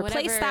just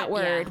replace that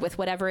word with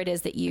whatever it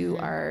is that you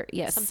are.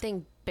 Yes.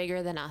 Something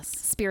bigger than us.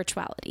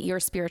 Spirituality,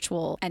 your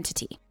spiritual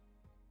entity.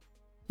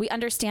 We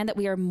understand that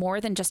we are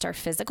more than just our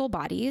physical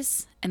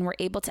bodies, and we're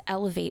able to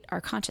elevate our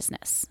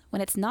consciousness.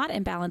 When it's not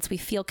in balance, we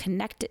feel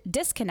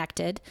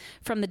disconnected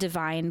from the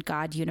divine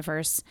God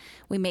universe.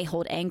 We may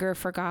hold anger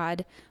for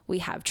God. We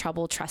have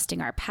trouble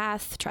trusting our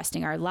path,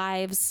 trusting our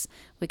lives.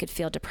 We could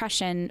feel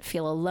depression,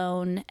 feel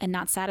alone, and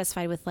not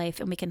satisfied with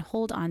life, and we can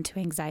hold on to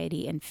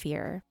anxiety and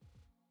fear.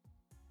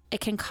 It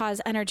can cause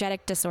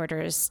energetic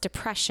disorders,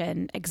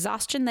 depression,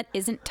 exhaustion that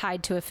isn't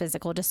tied to a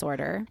physical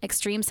disorder,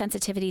 extreme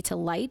sensitivity to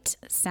light,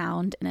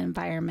 sound, and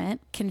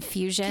environment,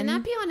 confusion. Can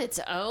that be on its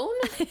own?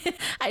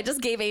 I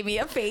just gave Amy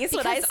a face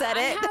when I said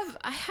it.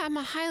 I'm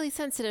a highly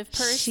sensitive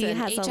person. She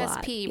has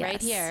HSP a lot.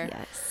 right here.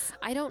 Yes.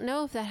 I don't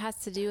know if that has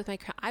to do with my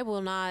I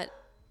will not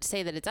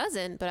say that it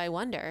doesn't, but I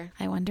wonder.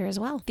 I wonder as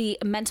well. The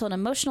mental and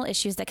emotional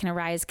issues that can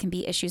arise can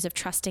be issues of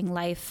trusting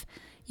life.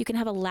 You can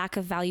have a lack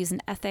of values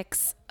and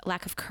ethics,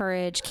 lack of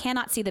courage,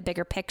 cannot see the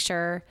bigger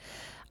picture,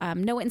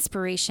 no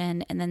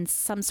inspiration, and then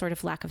some sort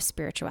of lack of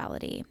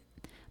spirituality.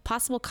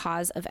 Possible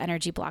cause of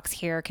energy blocks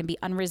here can be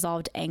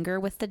unresolved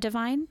anger with the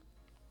divine,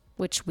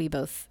 which we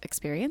both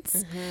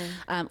experience,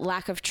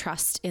 lack of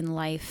trust in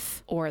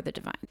life or the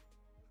divine.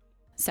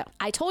 So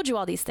I told you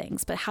all these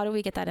things, but how do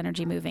we get that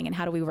energy moving and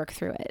how do we work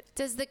through it?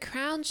 Does the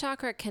crown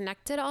chakra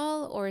connect it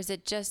all, or is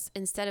it just,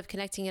 instead of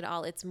connecting it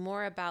all, it's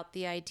more about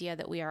the idea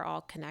that we are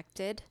all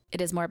connected?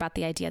 It is more about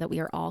the idea that we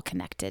are all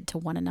connected to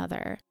one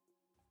another.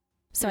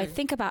 So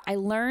I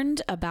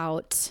learned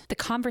about the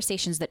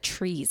conversations that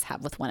trees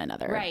have with one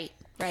another. Right.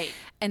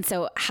 And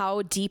so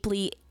how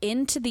deeply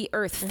into the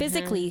earth,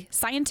 physically,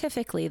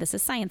 scientifically, this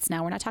is science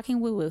now, we're not talking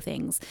woo-woo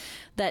things,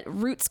 that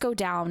roots go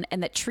down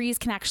and that trees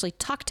can actually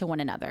talk to one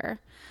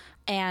another.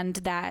 And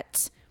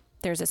that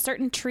there's a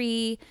certain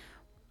tree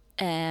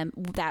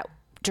that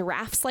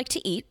giraffes like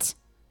to eat.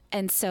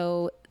 And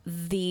so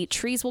the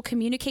trees will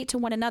communicate to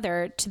one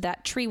another.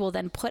 That tree will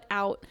then put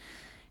out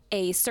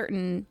a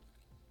certain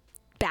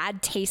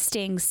bad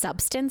tasting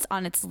substance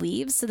on its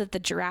leaves so that the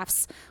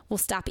giraffes will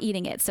stop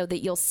eating it, so that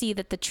you'll see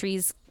that the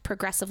trees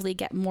progressively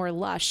get more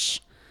lush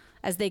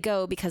as they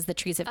go because the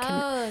trees have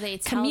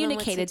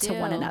communicated to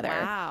one another.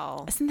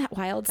 Wow. Isn't that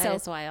wild? That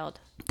is wild.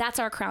 That's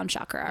our crown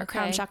chakra. Our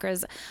crown chakra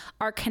is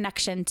our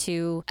connection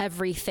to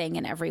everything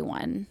and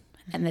everyone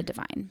and the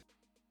divine,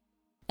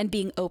 and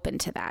being open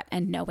to that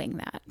and knowing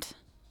that.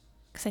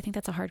 Because I think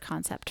that's a hard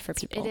concept for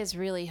people. It is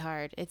really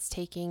hard. It's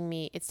taken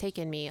me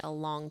a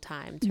long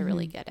time to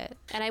really get it.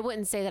 And I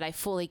wouldn't say that I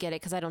fully get it,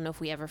 because I don't know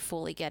if we ever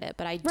fully get it,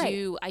 but I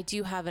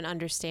do have an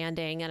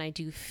understanding, and I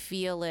do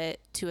feel it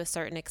to a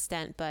certain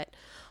extent, but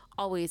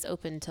always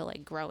open to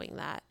like growing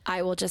that.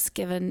 I will just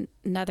give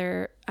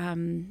another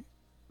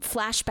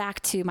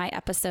flashback to my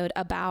episode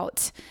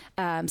about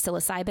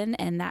psilocybin,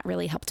 and that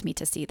really helped me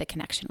to see the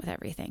connection with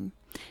everything.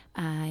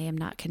 I am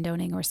not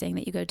condoning or saying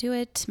that you go do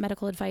it.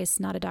 Medical advice,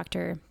 not a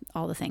doctor,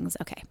 all the things.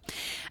 Okay.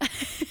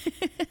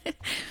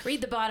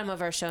 Read the bottom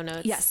of our show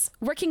notes. Yes.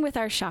 Working with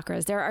our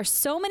chakras. There are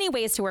so many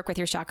ways to work with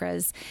your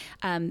chakras.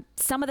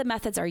 Some of the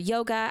methods are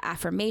yoga,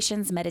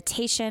 affirmations,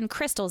 meditation,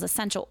 crystals,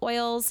 essential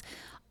oils,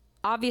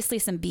 obviously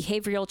some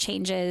behavioral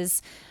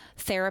changes,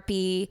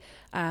 therapy,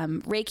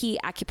 Reiki,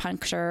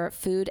 acupuncture,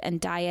 food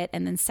and diet,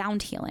 and then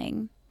sound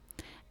healing.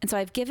 And so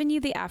I've given you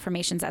the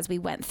affirmations as we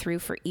went through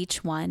for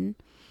each one.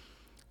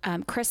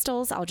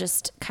 Crystals, I'll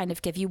just kind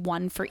of give you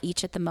one for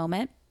each at the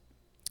moment.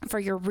 For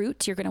your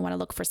root, you're going to want to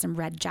look for some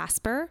red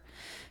jasper.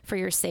 For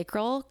your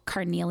sacral,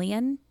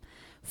 carnelian.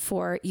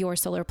 For your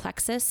solar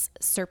plexus,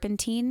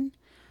 serpentine.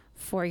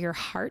 For your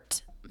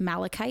heart,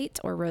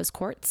 malachite or rose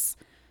quartz.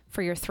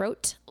 For your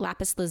throat,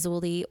 lapis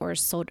lazuli or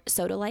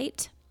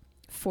sodalite.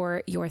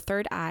 For your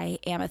third eye,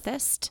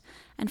 amethyst,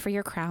 and for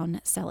your crown,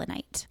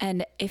 selenite.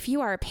 And if you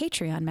are a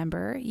Patreon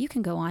member, you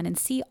can go on and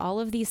see all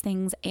of these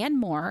things and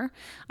more.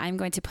 I'm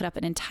going to put up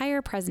an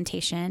entire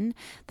presentation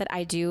that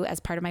I do as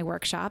part of my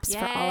workshops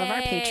for all of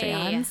our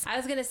Patreons. I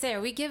was going to say,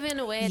 are we giving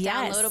away a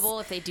downloadable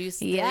if they do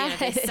if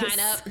they sign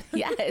up?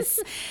 Yes.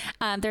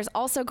 There's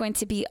also going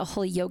to be a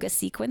whole yoga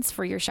sequence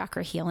for your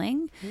chakra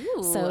healing.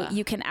 Ooh. So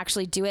you can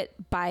actually do it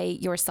by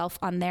yourself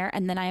on there.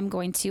 And then I'm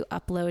going to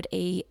upload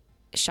a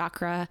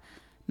chakra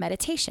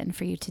meditation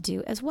for you to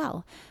do as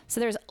well. So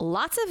there's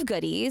lots of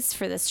goodies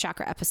for this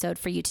chakra episode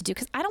for you to do,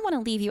 because I don't want to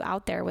leave you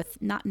out there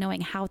with not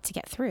knowing how to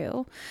get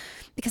through,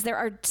 because there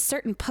are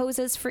certain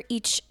poses for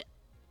each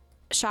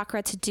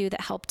chakra to do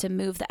that help to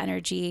move the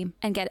energy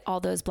and get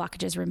all those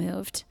blockages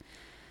removed.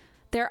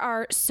 There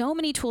are so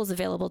many tools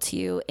available to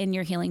you in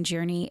your healing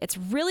journey. It's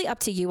really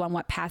up to you on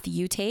what path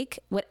you take.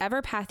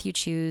 Whatever path you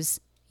choose,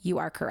 you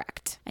are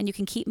correct. And you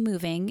can keep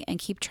moving and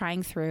keep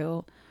trying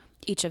through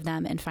each of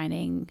them and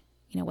finding,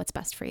 what's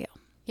best for you.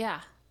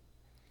 Yeah.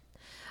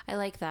 I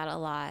like that a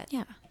lot.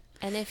 Yeah.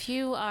 And if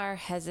you are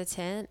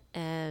hesitant,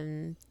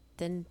 then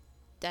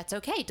that's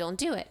okay. Don't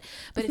do it.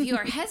 But if you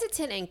are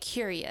hesitant and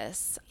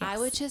curious, yes, I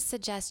would just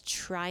suggest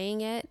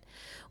trying it.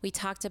 We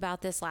talked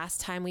about this last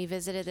time we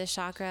visited the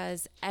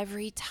chakras.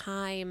 Every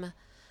time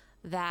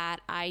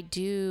that I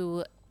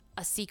do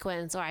a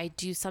sequence or I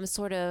do some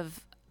sort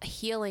of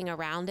healing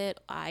around it,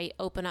 I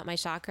open up my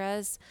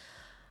chakras,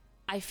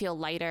 I feel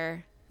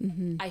lighter.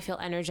 Mm-hmm. I feel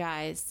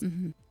energized.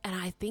 Mm-hmm. And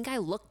I think I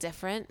look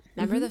different.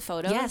 Remember the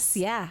photos? Yes.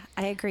 Yeah,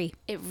 I agree.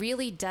 It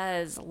really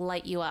does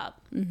light you up.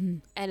 Mm-hmm.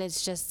 And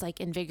it's just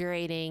like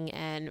invigorating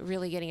and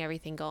really getting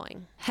everything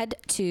going. Head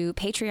to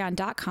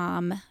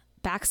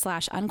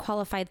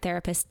patreon.com/unqualified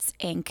therapists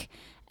Inc.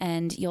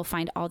 and you'll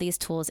find all these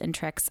tools and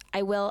tricks.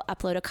 I will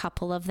upload a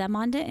couple of them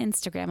onto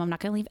Instagram. I'm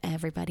not going to leave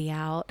everybody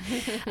out.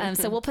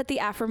 So we'll put the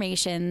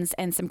affirmations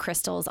and some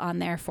crystals on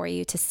there for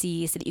you to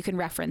see so that you can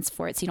reference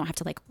for it, so you don't have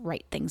to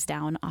write things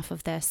down off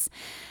of this.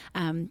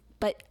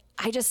 But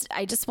I just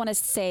want to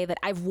say that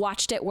I've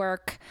watched it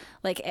work.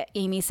 Like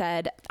Amy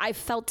said, I've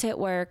felt it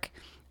work.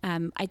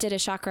 I did a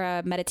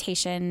chakra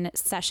meditation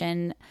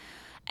session,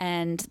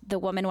 and the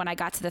woman, when I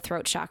got to the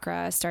throat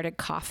chakra, started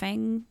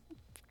coughing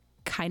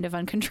kind of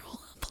uncontrollably.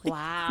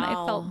 Wow. And I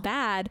felt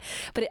bad,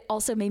 but it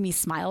also made me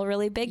smile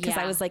really big, because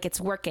I was like,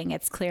 it's working.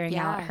 It's clearing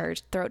out her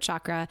throat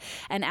chakra.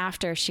 And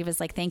after, she was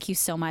like, thank you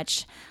so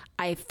much.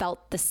 I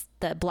felt the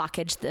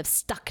blockage, the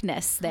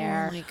stuckness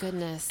there. Oh my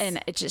goodness.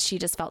 And she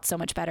just felt so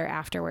much better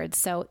afterwards.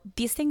 So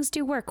these things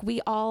do work.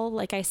 We all,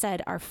 like I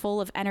said, are full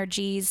of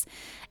energies,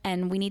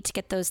 and we need to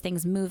get those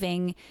things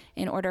moving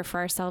in order for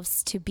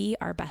ourselves to be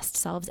our best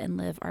selves and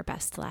live our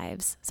best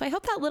lives. So I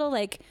hope that little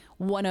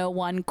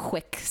 101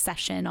 quick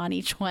session on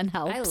each one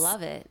helps. I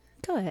love it.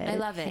 Good. I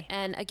love it.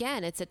 And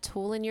again, it's a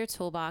tool in your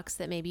toolbox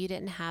that maybe you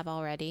didn't have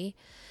already.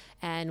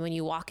 And when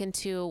you walk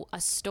into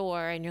a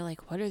store and you're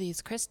like, what are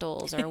these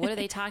crystals, or what are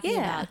they talking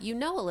Yeah. about? You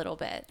know a little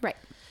bit. Right.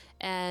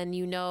 And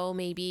you know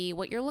maybe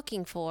what you're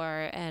looking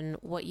for and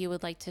what you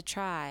would like to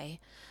try.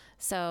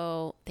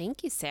 So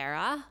thank you,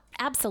 Sarah.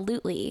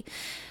 Absolutely.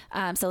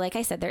 So like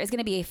I said, there is going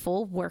to be a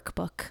full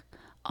workbook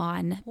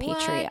on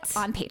Patreon. What?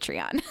 On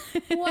Patreon.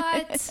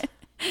 What?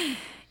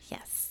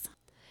 Yes.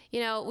 You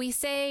know, we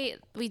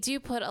do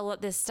put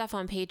this stuff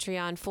on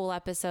Patreon, full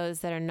episodes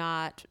that are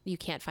not, you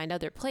can't find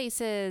other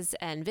places,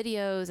 and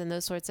videos and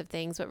those sorts of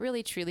things. But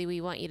really, truly,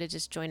 we want you to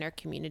just join our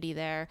community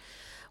there.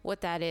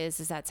 What that is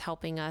that's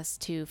helping us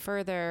to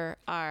further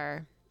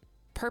our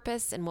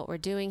purpose and what we're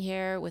doing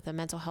here with a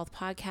mental health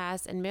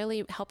podcast, and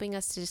merely helping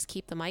us to just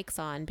keep the mics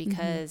on,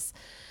 because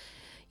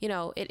you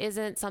know, it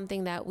isn't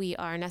something that we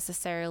are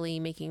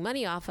necessarily making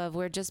money off of.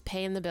 We're just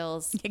paying the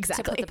bills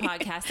Exactly. to put the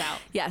podcast out.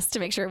 Yes,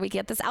 to make sure we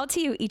get this out to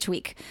you each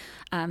week.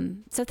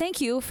 So thank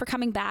you for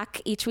coming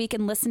back each week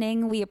and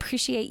listening. We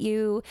appreciate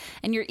you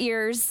and your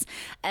ears.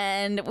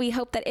 And we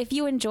hope that if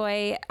you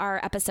enjoy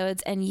our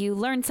episodes and you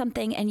learn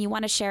something and you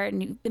want to share it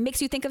and it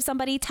makes you think of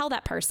somebody, tell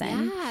that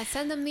person. Yeah,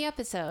 send them the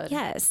episode.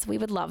 Yes, we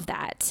would love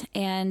that.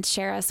 And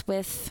share us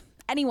with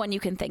anyone you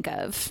can think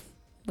of.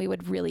 We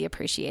would really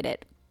appreciate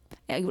it.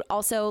 I would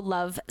also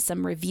love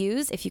some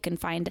reviews. If you can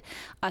find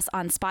us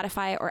on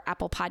Spotify or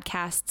Apple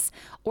Podcasts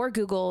or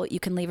Google, you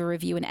can leave a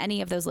review in any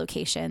of those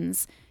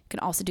locations. You can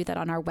also do that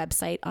on our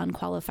website,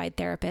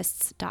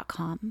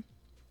 unqualifiedtherapists.com.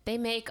 They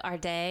make our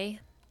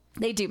day.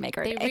 They do make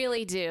our day. They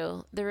really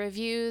do. The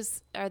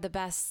reviews are the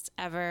best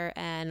ever,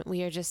 and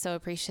we are just so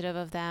appreciative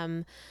of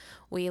them.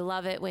 We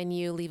love it when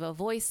you leave a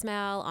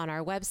voicemail on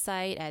our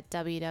website at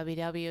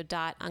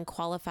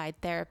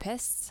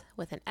www.unqualifiedtherapists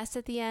with an S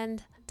at the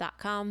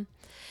end.com.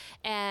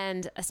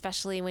 And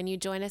especially when you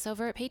join us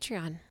over at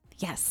Patreon.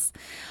 Yes.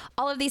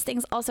 All of these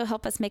things also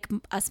help us make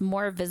us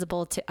more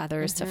visible to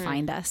others to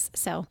find us.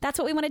 So that's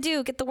what we want to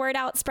do. Get the word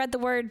out, spread the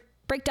word,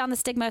 break down the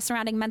stigma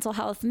surrounding mental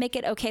health, make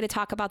it okay to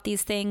talk about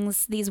these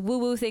things, these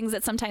woo-woo things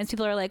that sometimes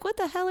people are like, what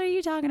the hell are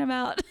you talking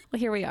about? Well,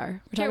 here we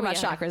are. We're talking about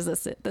chakras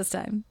this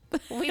time.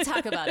 We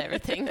talk about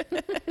everything.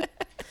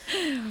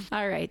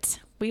 All right.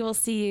 We will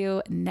see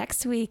you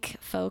next week,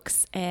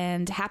 folks.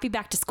 And happy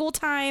back to school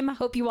time.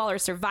 Hope you all are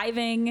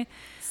surviving.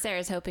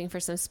 Sarah's hoping for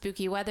some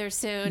spooky weather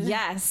soon.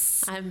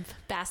 Yes. I'm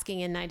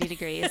basking in 90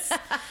 degrees.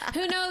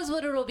 Who knows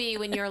what it'll be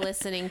when you're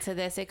listening to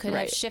this? It could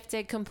have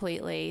shifted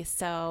completely.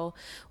 So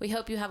we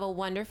hope you have a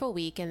wonderful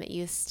week and that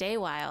you stay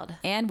wild.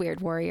 And Weird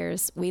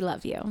Warriors, we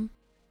love you.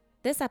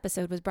 This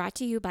episode was brought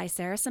to you by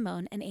Sarah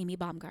Simone and Amy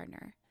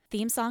Baumgartner.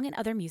 Theme song and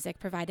other music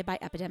provided by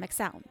Epidemic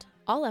Sound.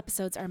 All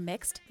episodes are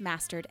mixed,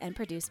 mastered, and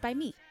produced by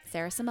me,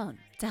 Sarah Simone.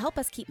 To help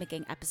us keep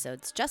making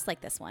episodes just like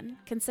this one,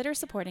 consider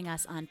supporting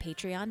us on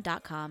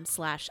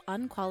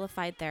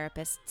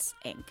patreon.com/unqualifiedtherapists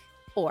Inc.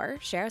 Or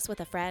share us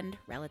with a friend,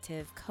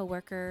 relative,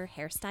 coworker,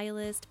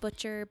 hairstylist,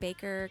 butcher,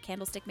 baker,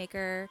 candlestick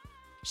maker.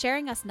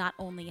 Sharing us not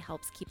only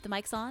helps keep the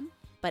mics on,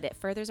 but it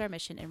furthers our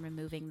mission in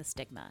removing the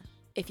stigma.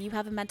 If you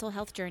have a mental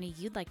health journey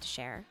you'd like to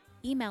share,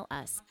 email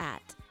us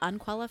at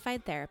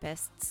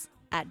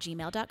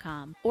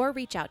unqualifiedtherapists@gmail.com or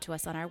reach out to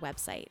us on our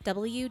website,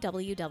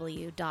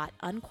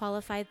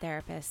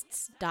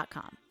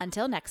 www.unqualifiedtherapists.com.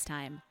 Until next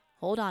time,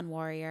 hold on,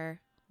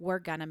 warrior. We're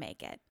gonna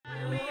make it.